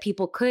things that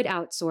people could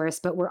outsource,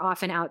 but were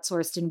often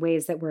outsourced in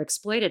ways that were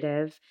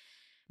exploitative,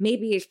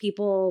 maybe if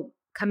people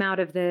come out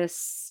of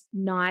this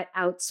not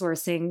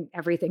outsourcing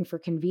everything for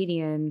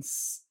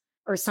convenience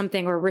or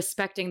something, or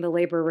respecting the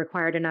labor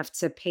required enough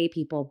to pay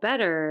people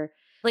better.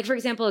 Like, for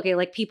example, okay,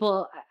 like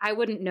people, I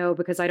wouldn't know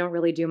because I don't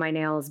really do my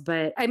nails,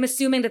 but I'm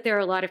assuming that there are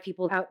a lot of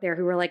people out there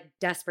who are like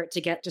desperate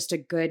to get just a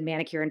good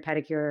manicure and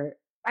pedicure.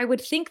 I would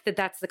think that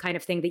that's the kind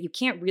of thing that you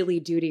can't really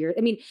do to your,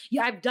 I mean,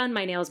 I've done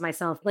my nails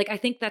myself. Like, I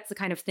think that's the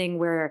kind of thing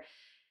where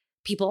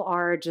people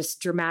are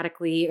just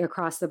dramatically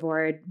across the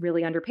board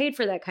really underpaid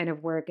for that kind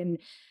of work. And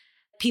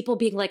people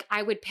being like,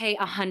 I would pay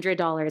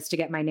 $100 to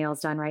get my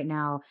nails done right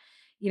now.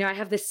 I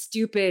have this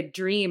stupid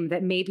dream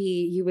that maybe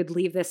you would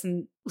leave this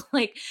and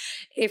like,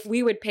 if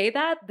we would pay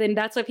that, then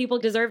that's what people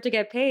deserve to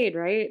get paid,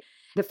 right?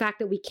 The fact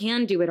that we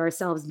can do it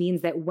ourselves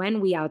means that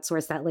when we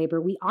outsource that labor,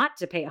 we ought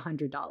to pay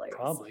 $100.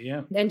 Probably,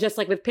 yeah. And just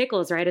like with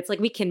pickles, right? It's like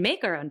we can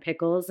make our own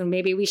pickles and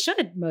maybe we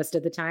should most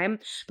of the time.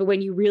 But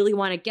when you really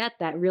want to get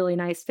that really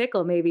nice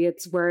pickle, maybe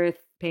it's worth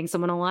paying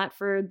someone a lot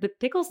for the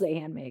pickles they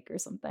hand make or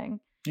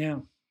something. Yeah.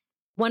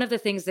 One of the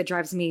things that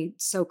drives me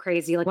so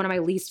crazy, like one of my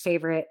least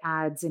favorite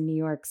ads in New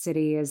York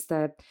City is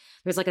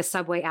there's like a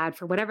Subway ad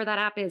for whatever that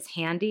app is,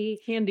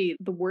 Handy. Handy,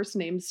 the worst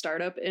named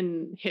startup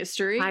in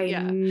history. I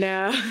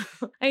know.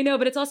 I know,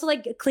 but it's also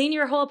like clean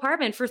your whole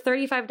apartment for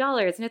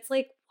 $35. And it's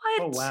like,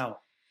 what? Oh, wow.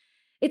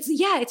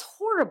 It's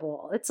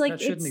horrible. It's like,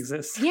 that shouldn't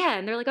exist. Yeah.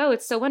 And they're like, oh,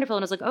 it's so wonderful.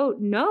 And I was like, oh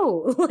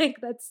no, like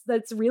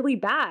that's really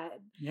bad.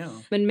 Yeah.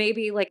 And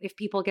maybe like if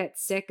people get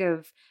sick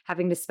of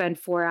having to spend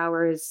 4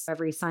 hours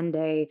every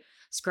Sunday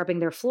scrubbing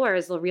their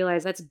floors, they'll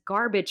realize that's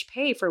garbage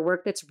pay for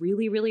work that's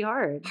really, really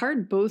hard.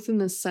 Hard both in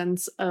the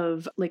sense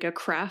of like a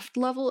craft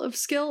level of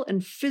skill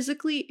and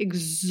physically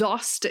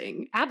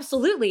exhausting.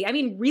 Absolutely. I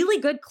mean, really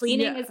good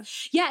cleaning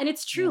is, and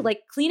it's true. Yeah.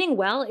 Like cleaning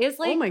well is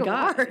like, oh my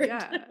God. Hard.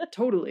 Yeah,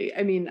 totally.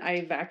 I mean,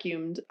 I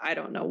vacuumed, I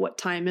don't know what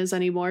time is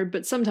anymore,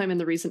 but sometime in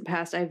the recent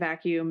past I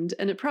vacuumed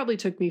and it probably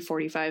took me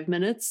 45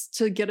 minutes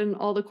to get in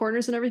all the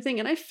corners and everything.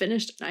 And I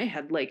finished and I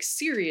had like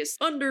serious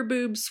under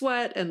boob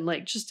sweat and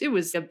like just, it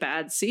was a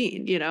bad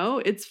scene.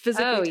 It's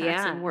physically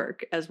taxing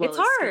work as well as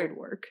skilled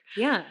work.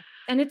 Yeah.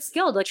 And it's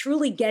skilled, like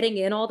truly getting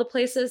in all the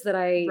places that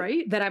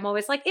I'm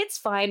always like, it's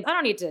fine. I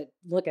don't need to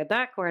look at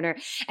that corner.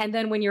 And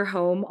then when you're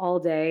home all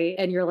day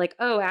and you're like,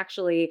 oh,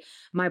 actually,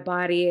 my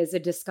body is a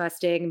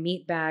disgusting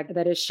meat bag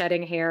that is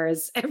shedding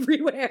hairs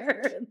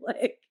everywhere.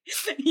 Like,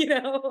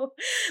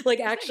 like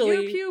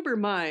actually. Your pube or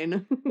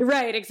mine?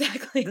 Right,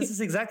 exactly. This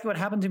is exactly what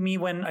happened to me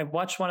when I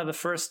watched one of the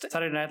first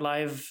Saturday Night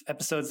Live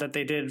episodes that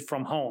they did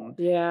from home.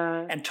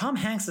 Yeah. And Tom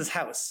Hanks's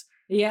house.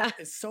 Yeah.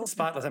 It's so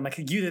spotless. I'm like,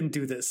 you didn't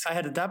do this. I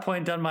had at that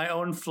point done my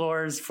own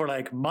floors for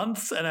like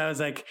months. And I was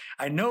like,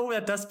 I know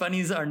that dust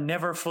bunnies are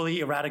never fully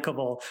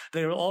eradicable.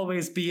 They will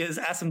always be as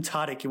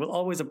asymptotic. You will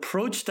always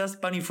approach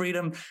dust bunny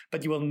freedom,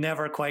 but you will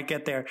never quite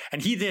get there.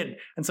 And he did.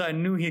 And so I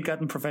knew he had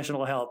gotten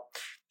professional help.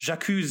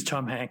 J'accuse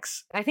Tom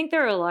Hanks. I think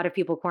there are a lot of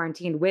people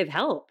quarantined with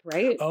help,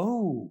 right?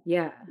 Oh.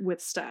 Yeah.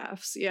 With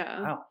staffs. Yeah.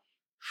 Wow.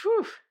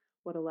 Whew.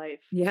 What a life.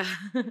 Yeah.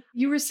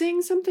 You were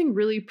saying something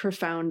really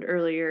profound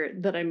earlier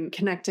that I'm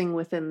connecting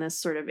within this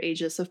sort of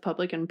aegis of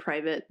public and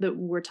private that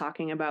we're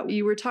talking about.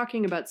 You were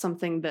talking about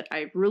something that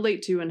I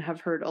relate to and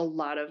have heard a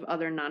lot of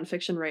other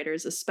nonfiction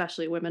writers,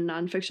 especially women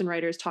nonfiction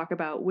writers, talk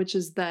about, which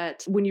is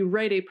that when you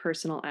write a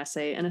personal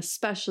essay, and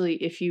especially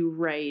if you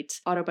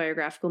write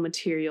autobiographical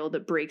material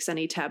that breaks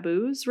any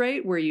taboos,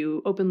 right, where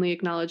you openly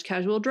acknowledge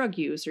casual drug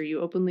use or you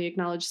openly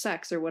acknowledge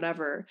sex or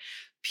whatever,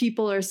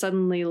 people are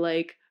suddenly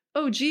like,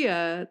 oh,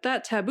 Jia,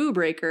 that taboo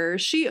breaker,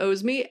 she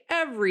owes me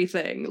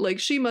everything. Like,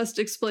 she must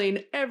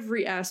explain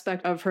every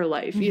aspect of her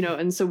life, you know?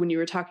 And so when you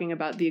were talking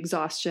about the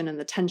exhaustion and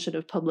the tension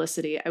of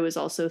publicity, I was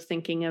also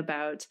thinking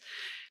about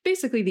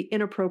basically the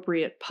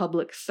inappropriate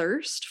public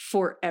thirst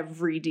for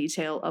every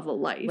detail of a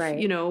life, Right.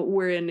 you know,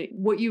 wherein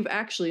what you've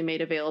actually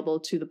made available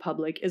to the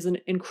public is an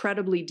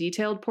incredibly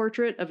detailed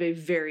portrait of a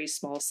very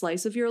small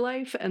slice of your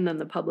life. And then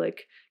the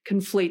public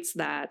conflates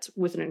that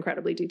with an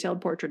incredibly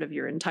detailed portrait of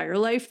your entire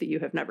life that you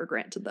have never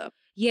granted them.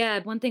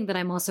 Yeah. One thing that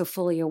I'm also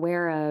fully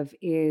aware of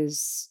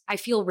is I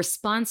feel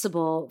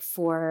responsible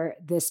for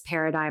this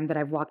paradigm that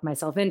I've walked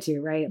myself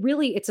into, right?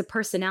 Really, it's a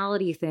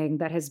personality thing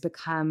that has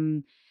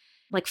become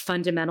like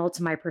fundamental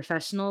to my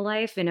professional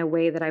life in a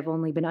way that I've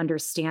only been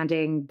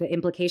understanding the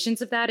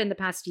implications of that in the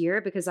past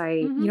year, because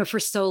you know, for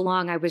so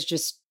long I was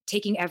just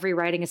taking every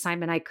writing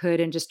assignment I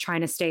could and just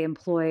trying to stay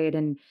employed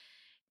and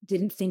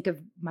didn't think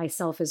of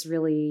myself as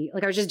really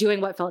like I was just doing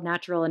what felt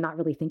natural and not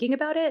really thinking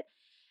about it.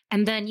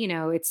 And then, you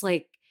know, it's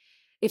like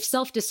if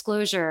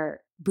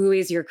self-disclosure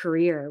buoys your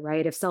career,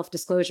 right? If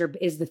self-disclosure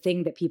is the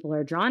thing that people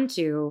are drawn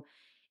to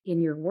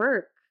in your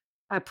work,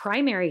 a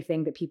primary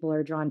thing that people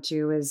are drawn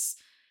to is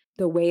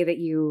the way that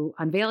you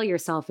unveil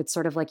yourself. It's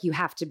sort of like you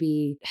have to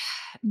be,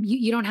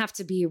 you don't have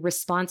to be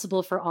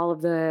responsible for all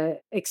of the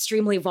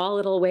extremely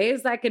volatile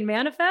ways that can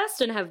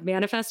manifest and have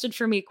manifested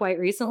for me quite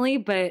recently.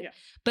 But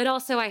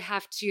also I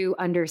have to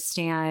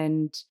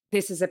understand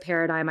this is a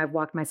paradigm I've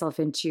walked myself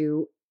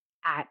into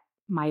at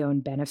my own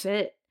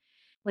benefit.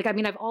 Like, I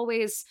mean, I've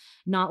always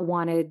not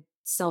wanted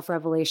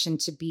self-revelation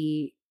to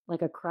be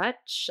like a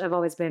crutch. I've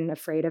always been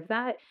afraid of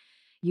that.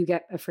 You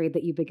get afraid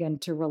that you begin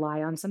to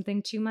rely on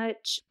something too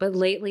much. But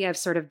lately I've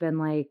sort of been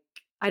like,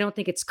 I don't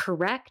think it's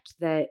correct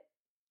that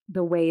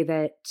the way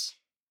that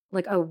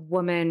like a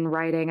woman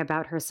writing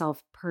about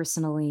herself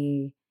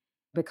personally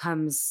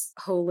becomes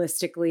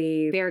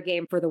holistically fair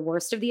game for the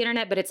worst of the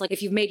internet. But it's like,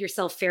 if you've made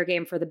yourself fair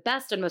game for the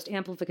best and most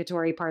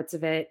amplificatory parts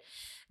of it,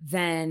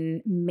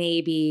 then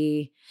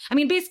maybe, I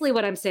mean, basically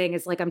what I'm saying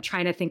is like, I'm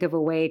trying to think of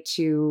a way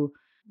to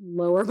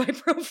lower my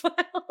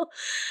profile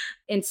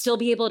and still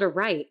be able to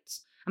write.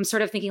 I'm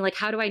sort of thinking like,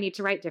 how do I need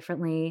to write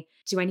differently?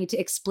 Do I need to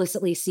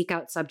explicitly seek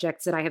out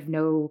subjects that I have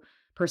no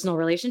personal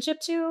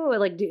relationship to? Or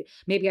like,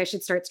 maybe I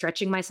should start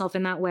stretching myself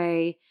in that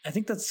way. I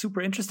think that's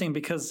super interesting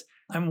because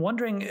I'm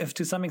wondering if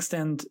to some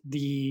extent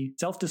the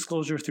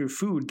self-disclosure through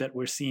food that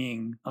we're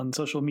seeing on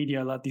social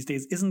media a lot these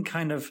days isn't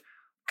kind of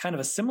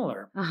a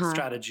similar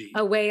strategy.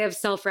 A way of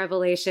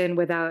self-revelation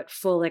without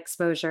full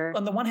exposure.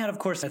 On the one hand, of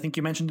course, I think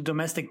you mentioned the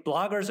domestic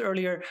bloggers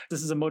earlier.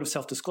 This is a mode of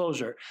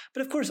self-disclosure.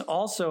 But of course,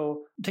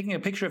 also taking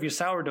a picture of your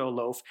sourdough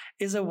loaf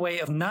is a way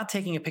of not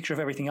taking a picture of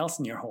everything else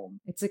in your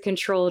home. It's a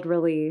controlled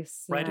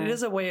release. Right? Yeah. It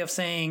is a way of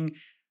saying,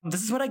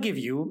 this is what I give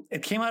you.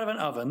 It came out of an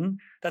oven.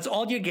 That's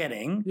all you're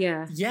getting.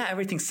 Yeah. Yeah,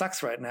 everything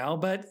sucks right now,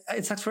 but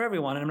it sucks for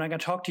everyone. And I'm not going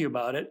to talk to you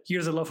about it.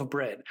 Here's a loaf of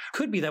bread.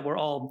 Could be that we're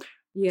all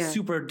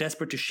super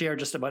desperate to share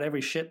just about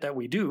every shit that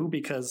we do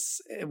because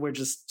we're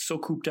just so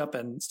cooped up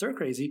and stir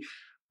crazy.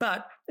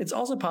 But it's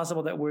also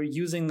possible that we're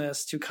using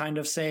this to kind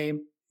of say,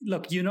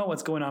 look, you know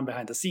what's going on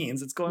behind the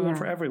scenes. It's going on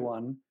for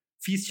everyone.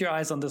 Feast your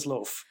eyes on this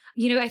loaf.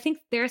 You know, I think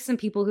there are some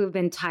people who've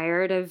been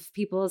tired of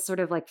people's sort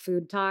of like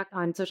food talk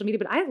on social media,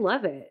 but I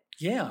love it.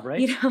 Yeah, right.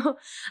 You know,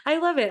 I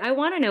love it. I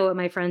want to know what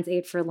my friends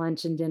ate for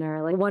lunch and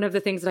dinner. Like one of the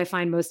things that I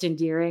find most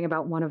endearing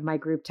about one of my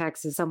group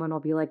texts is someone will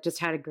be like, just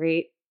had a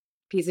great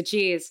piece of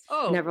cheese.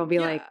 And everyone will be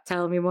like,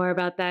 tell me more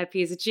about that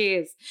piece of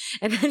cheese.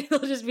 And then he'll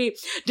just be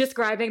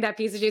describing that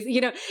piece of cheese.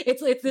 You know,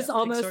 it's this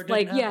almost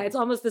like, it's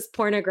almost this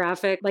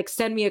pornographic, like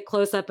send me a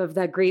close up of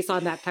the grease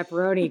on that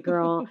pepperoni,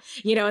 girl.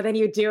 You know, and then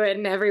you do it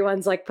and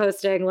everyone's like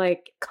posting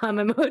like cum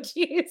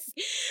emojis.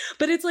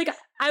 But it's like,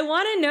 I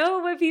want to know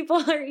what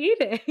people are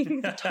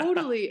eating.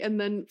 Totally. And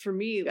then for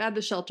me, add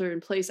the shelter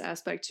in place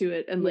aspect to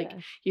it. And like,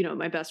 you know,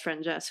 my best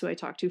friend Jess, who I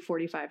talk to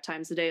 45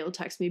 times a day, will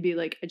text me, be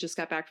like, I just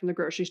got back from the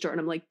grocery store. And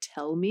I'm like,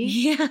 tell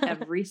me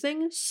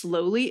everything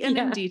slowly and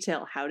in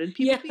detail. How did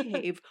people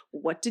behave?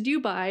 What did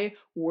you buy?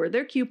 Were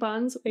there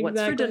coupons?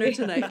 What's for dinner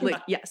tonight?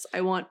 Like, yes,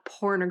 I want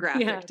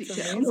pornographic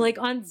details. Like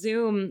on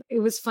Zoom, it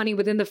was funny.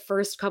 Within the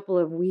first couple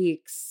of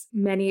weeks,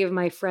 many of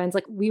my friends,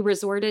 like we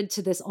resorted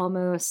to this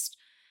almost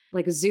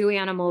like zoo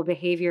animal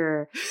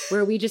behavior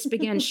where we just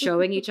began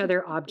showing each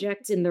other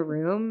objects in the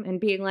room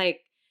and being like,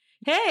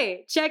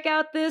 hey, check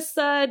out this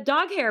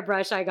dog hair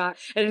brush I got.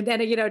 And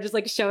then, you know, just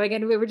like showing it.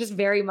 And we were just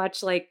very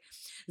much like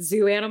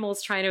zoo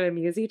animals trying to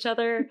amuse each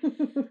other.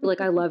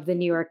 Like I love the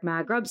New York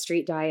Mag Grub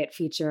Street diet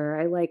feature.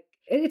 I like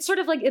It's sort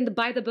of like in the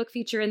by the book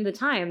feature in the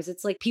Times.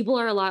 It's like people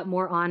are a lot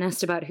more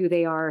honest about who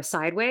they are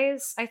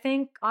sideways, I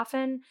think,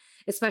 often,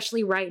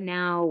 especially right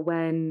now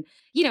when,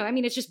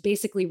 it's just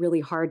basically really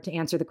hard to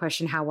answer the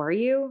question, how are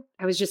you?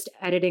 I was just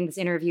editing this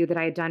interview that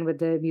I had done with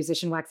the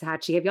musician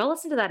Waxahachie. Have y'all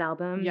listened to that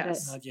album?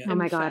 Yes. Not yet. Oh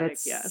my God, Emphatic,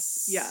 it's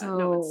yes. Yeah. so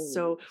No, it's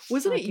so.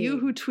 Wasn't it you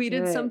who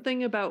tweeted good.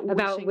 something about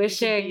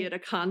wishing you could be at a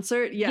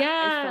concert?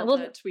 Yeah, I felt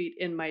that tweet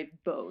in my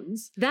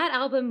bones. That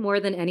album more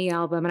than any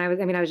album,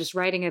 and I was just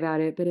writing about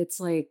it, but it's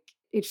like,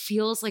 it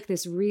feels like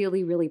this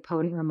really, really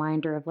potent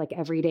reminder of like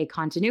everyday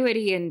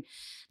continuity and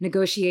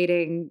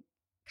negotiating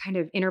kind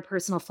of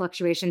interpersonal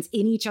fluctuations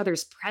in each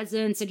other's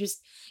presence. And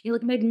just,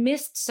 like I'd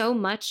missed so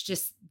much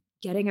just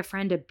getting a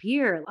friend a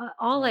beer.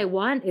 All I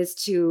want is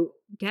to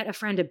get a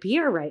friend a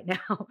beer right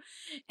now.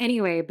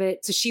 Anyway,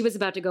 but so she was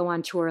about to go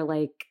on tour.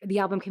 Like the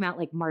album came out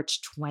like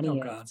March 20th.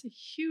 Oh God. It's a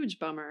huge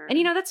bummer.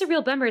 And that's a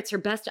real bummer. It's her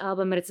best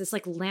album, but it's this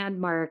like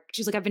landmark.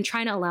 She's like, I've been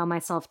trying to allow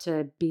myself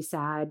to be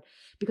sad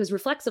because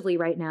reflexively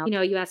right now,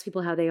 you ask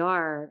people how they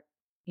are.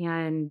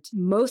 And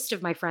most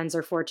of my friends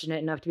are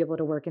fortunate enough to be able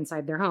to work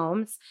inside their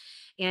homes.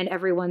 And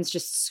everyone's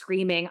just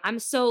screaming, I'm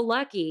so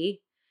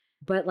lucky.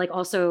 But like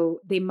also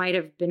they might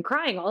have been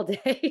crying all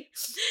day,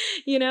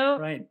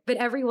 Right. But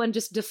everyone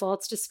just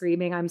defaults to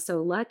screaming, I'm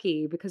so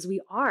lucky, because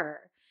we are.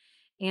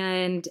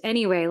 And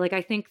anyway, like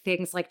I think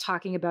things like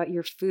talking about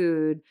your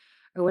food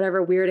or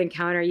whatever weird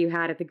encounter you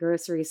had at the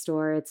grocery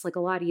store, it's like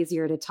a lot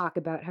easier to talk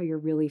about how you're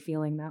really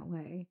feeling that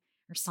way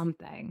or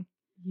something.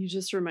 You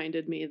just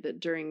reminded me that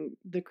during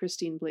the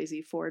Christine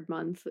Blasey Ford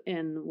month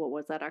in, what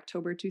was that,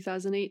 October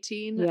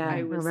 2018? Yeah,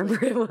 I was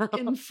remember it well.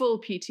 in full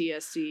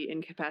PTSD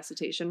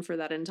incapacitation for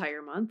that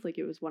entire month. Like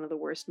it was one of the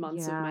worst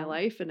months of my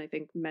life, and I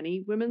think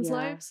many women's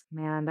lives.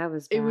 Man, that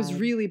was bad. It was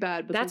really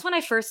bad. But that's when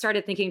I first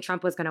started thinking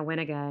Trump was going to win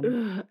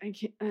again. I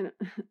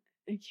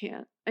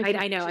can't.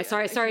 I know.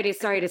 Sorry to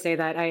say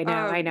that. I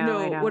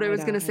know. No, what I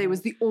was going to say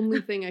was the only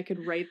thing I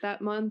could write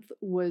that month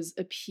was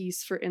a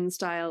piece for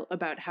InStyle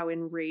about how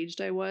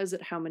enraged I was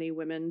at how many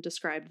women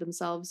described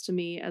themselves to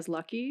me as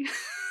lucky.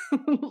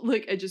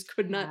 Like I just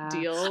could not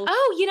deal.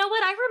 Oh, you know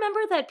what? I remember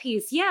that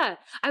piece. Yeah.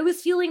 I was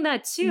feeling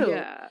that too.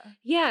 Yeah.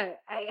 Yeah.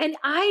 And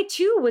I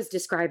too was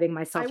describing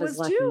myself as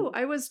lucky.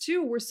 I was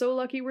too. We're so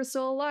lucky we're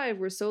still alive.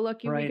 We're so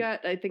lucky we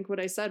got, I think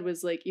what I said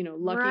was like,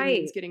 lucky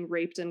means getting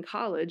raped in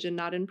college and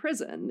not in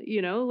prison.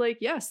 Like,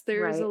 yes,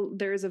 there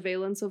is a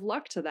valence of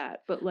luck to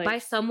that. But like by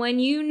someone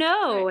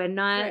and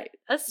not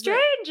a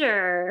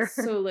stranger.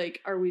 So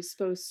like, are we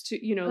supposed to,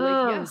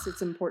 like, yes,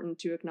 it's important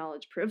to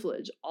acknowledge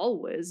privilege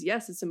always.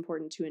 Yes, it's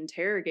important to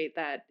interrogate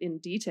that in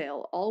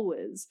detail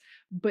always.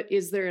 But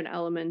is there an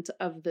element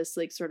of this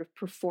like sort of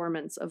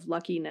performance of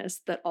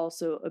luckiness that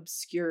also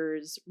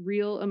obscures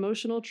real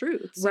emotional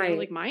truths? Right.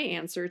 Like my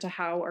answer to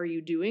how are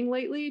you doing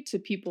lately to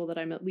people that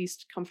I'm at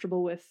least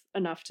comfortable with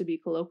enough to be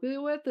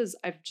colloquial with is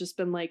I've just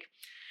been like,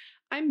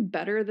 I'm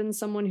better than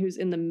someone who's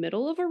in the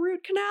middle of a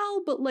root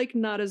canal, but like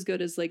not as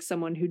good as like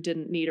someone who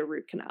didn't need a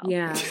root canal.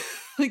 Yeah.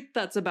 Like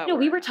that's about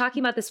we were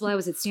talking about this while I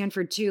was at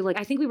Stanford too. Like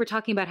I think we were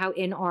talking about how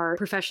in our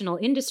professional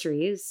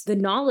industries, the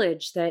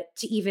knowledge that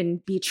to even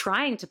be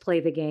trying to play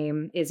the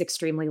game is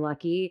extremely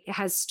lucky. It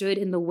has stood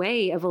in the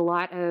way of a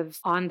lot of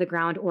on the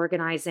ground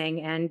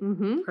organizing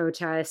and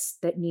protests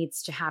that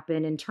needs to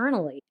happen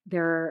internally.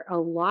 There are a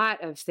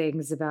lot of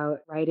things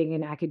about writing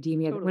in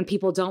academia. When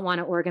people don't want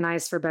to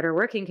organize for better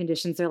working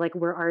conditions, they're like,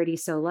 we're already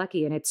so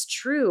lucky. And it's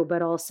true,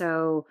 but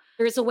also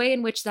there's a way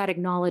in which that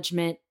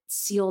acknowledgement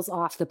seals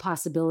off the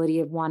possibility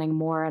of wanting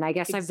more. And I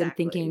guess I've been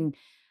thinking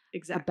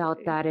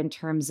about that in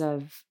terms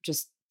of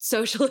just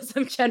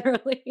socialism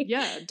generally.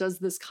 Yeah. Does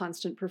this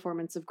constant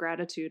performance of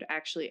gratitude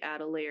actually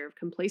add a layer of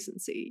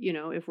complacency?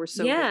 If we're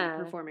so good at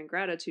performing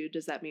gratitude,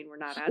 does that mean we're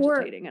not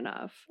agitating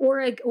enough? Or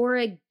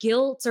a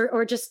guilt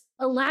or just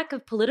a lack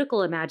of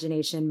political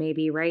imagination,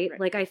 maybe, right?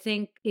 Like I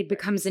think it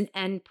becomes an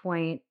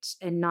endpoint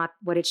and not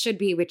what it should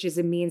be, which is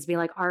a means being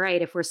like, all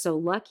right, if we're so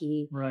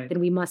lucky, then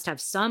we must have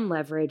some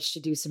leverage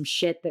to do some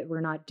shit that we're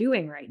not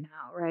doing right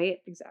now, right?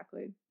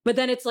 Exactly. But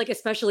then it's like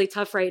especially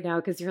tough right now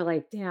because you're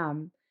like,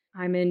 damn,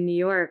 I'm in New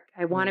York.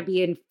 I want to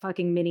be in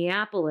fucking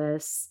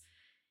Minneapolis,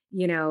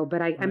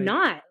 but I'm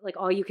not. Like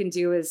all you can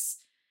do is,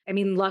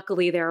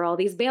 luckily there are all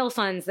these bail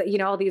funds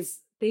that, all these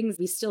things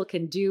we still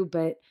can do,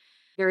 but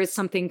there is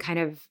something kind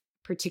of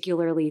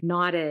particularly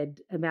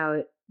knotted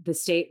about the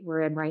state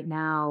we're in right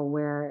now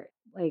where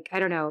like, I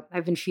don't know,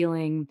 I've been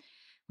feeling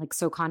like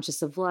so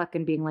conscious of luck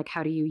and being like,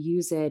 how do you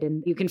use it?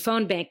 And you can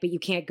phone bank, but you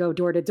can't go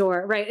door to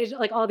door, right? It's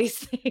like all these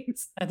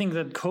things. I think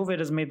that COVID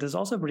has made this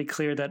also pretty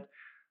clear that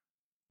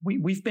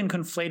we've been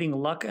conflating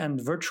luck and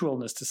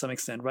virtualness to some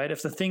extent, right?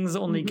 If the things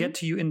only get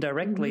to you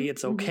indirectly,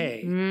 it's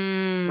okay,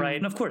 right?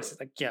 And of course,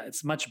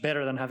 it's much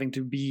better than having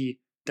to be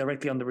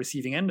directly on the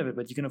receiving end of it.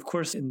 But you can, of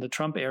course, in the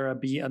Trump era,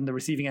 be on the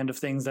receiving end of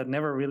things that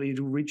never really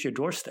do reach your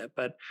doorstep,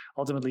 but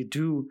ultimately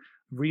do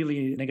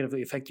really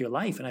negatively affect your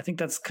life. And I think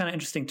that's kind of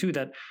interesting too,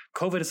 that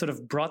COVID has sort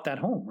of brought that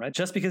home, right?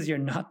 Just because you're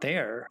not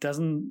there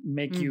doesn't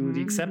make you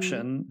the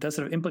exception, does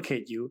sort of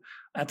implicate you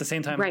at the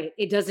same time. Right.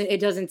 It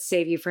doesn't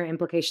save you from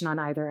implication on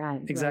either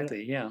end. Exactly.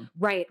 Right?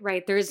 Yeah.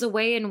 Right. There's a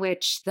way in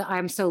which the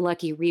I'm so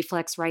lucky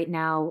reflex right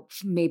now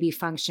maybe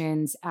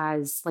functions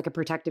as like a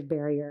protective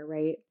barrier,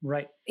 right?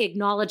 Right.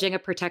 Acknowledging a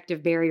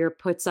protective barrier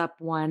puts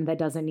up one that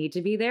doesn't need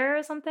to be there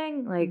or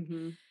something. Like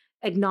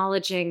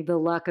acknowledging the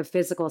luck of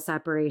physical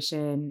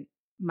separation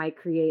might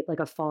create like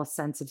a false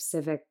sense of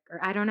civic,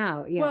 or I don't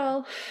know. Yeah.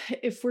 Well,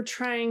 if we're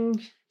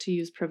trying to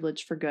use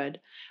privilege for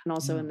good, and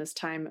also in this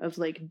time of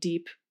like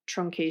deep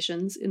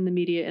truncations in the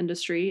media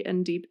industry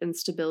and deep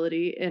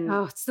instability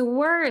oh, it's the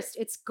worst.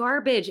 It's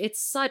garbage.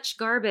 It's such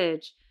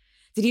garbage.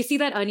 Did you see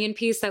that Onion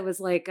piece that was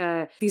like,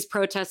 these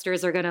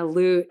protesters are going to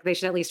loot? They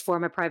should at least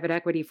form a private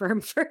equity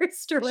firm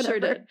first or whatever. Sure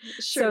did.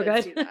 So did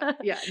good. See that.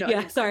 Yeah. No,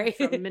 yeah. Sorry.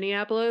 From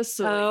Minneapolis.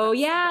 So oh,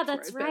 yeah,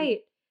 that's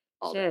right.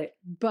 Shit.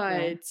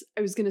 But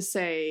I was going to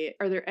say,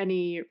 are there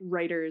any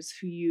writers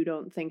who you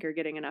don't think are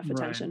getting enough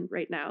attention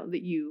right now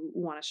that you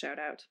want to shout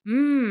out?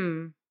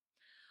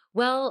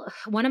 Well,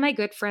 one of my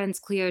good friends,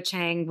 Cleo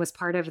Chang, was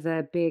part of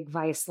the big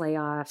Vice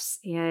layoffs,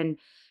 and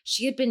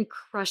she had been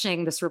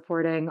crushing this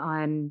reporting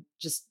on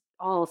just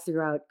all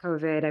throughout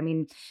COVID. I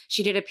mean,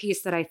 she did a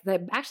piece that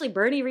actually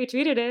Bernie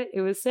retweeted it.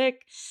 It was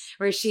sick,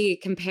 where she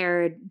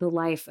compared the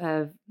life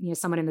of,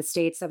 someone in the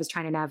States that was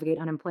trying to navigate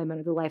unemployment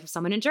with the life of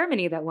someone in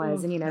Germany that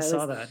was, and, I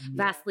saw that.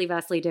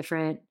 Vastly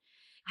different.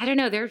 I don't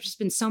know. There have just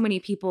been so many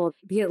people.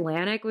 The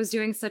Atlantic was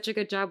doing such a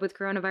good job with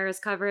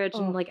coronavirus coverage,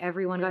 and like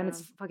everyone got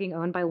it's fucking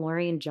owned by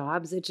Lorien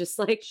Jobs. It just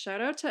like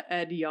shout out to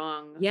Ed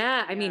Yong.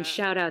 Yeah, I mean,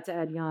 shout out to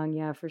Ed Yong.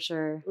 Yeah, for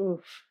sure.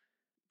 Oof.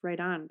 Right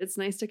on. It's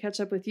nice to catch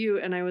up with you,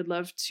 and I would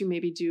love to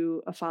maybe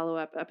do a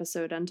follow-up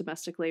episode on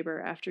domestic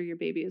labor after your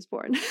baby is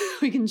born.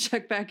 We can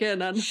check back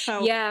in on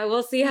how. Yeah,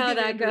 we'll see how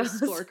that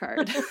goes.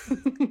 Scorecard.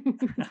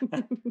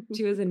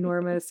 To his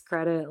enormous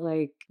credit,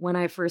 like when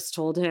I first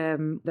told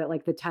him that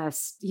like the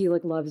test, he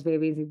like loves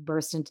babies, he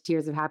burst into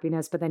tears of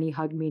happiness, but then he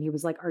hugged me and he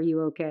was like, "Are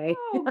you okay?"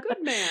 Oh,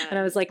 good man. And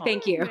I was like,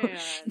 "Thank you." Man.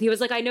 He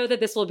was like, "I know that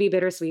this will be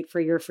bittersweet for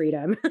your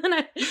freedom." And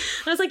I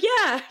was like,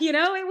 "Yeah,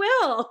 it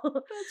will."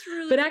 That's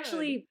really But good.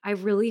 actually, I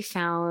really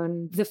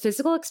found the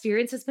physical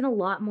experience has been a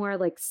lot more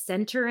like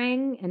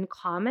centering and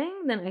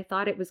calming than I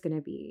thought it was going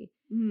to be.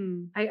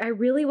 I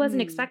really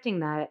wasn't expecting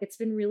that. It's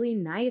been really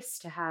nice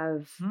to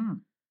have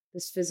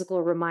this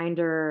physical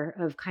reminder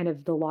of kind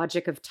of the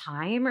logic of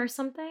time or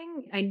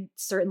something. I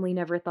certainly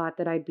never thought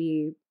that I'd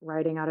be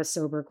writing out a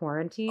sober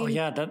quarantine. Oh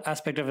yeah, that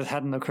aspect of it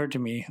hadn't occurred to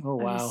me. Oh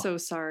wow. I'm so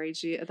sorry,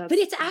 Gia. But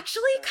it's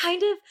actually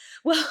kind of,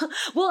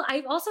 well,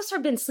 I've also sort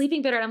of been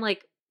sleeping better. I'm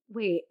like,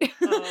 wait,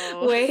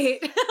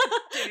 wait.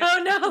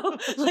 Oh no.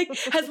 Like,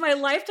 has my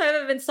lifetime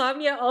of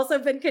insomnia also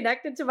been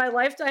connected to my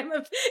lifetime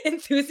of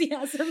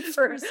enthusiasm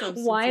for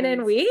wine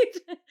and weed?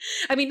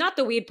 I mean, not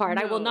the weed part.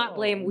 I will not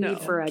blame weed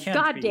for a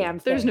goddamn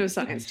thing. There's no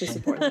science to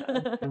support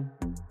that.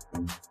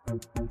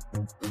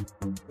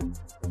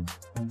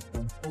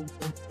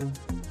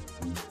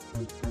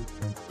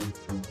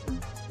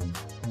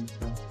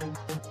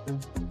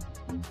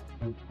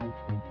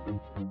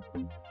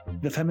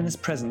 The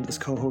Feminist Present is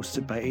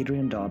co-hosted by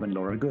Adrian Daub and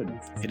Laura Good.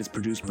 It is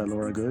produced by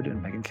Laura Good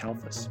and Megan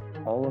Kalfas.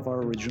 All of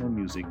our original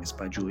music is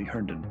by Julie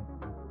Herndon.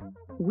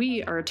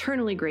 We are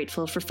eternally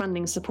grateful for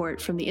funding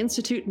support from the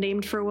Institute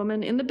named for a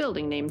woman in the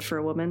building named for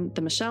a woman,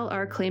 the Michelle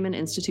R. Clayman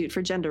Institute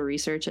for Gender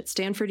Research at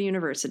Stanford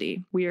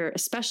University. We are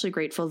especially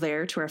grateful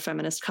there to our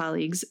feminist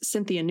colleagues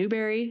Cynthia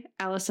Newberry,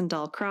 Allison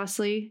Dahl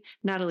Crossley,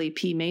 Natalie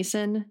P.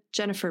 Mason,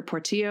 Jennifer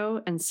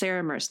Portillo, and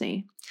Sarah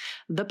Mersney.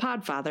 The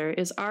podfather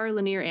is R.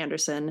 Lanier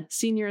Anderson,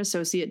 Senior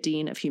Associate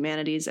Dean of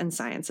Humanities and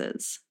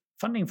Sciences.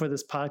 Funding for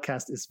this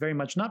podcast is very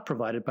much not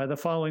provided by the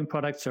following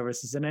product,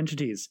 services, and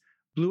entities: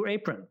 Blue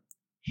Apron,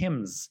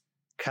 Hims,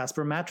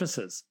 Casper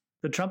Mattresses,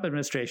 the Trump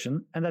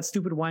administration, and that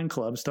stupid wine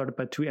club started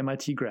by 2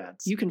 MIT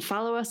grads. You can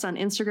follow us on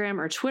Instagram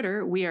or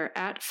Twitter. We are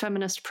at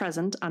Feminist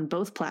Present on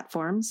both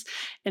platforms.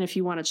 And if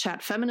you want to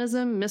chat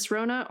feminism, Miss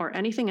Rona, or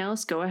anything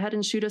else, go ahead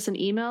and shoot us an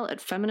email at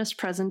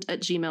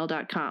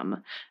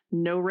feministpresent@gmail.com.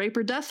 No rape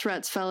or death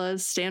threats,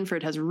 fellas.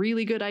 Stanford has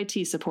really good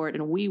IT support,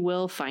 and we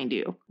will find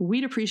you.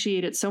 We'd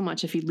appreciate it so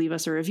much if you'd leave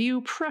us a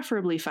review,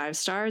 preferably 5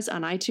 stars,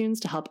 on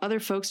iTunes to help other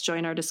folks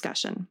join our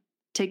discussion.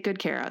 Take good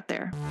care out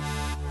there.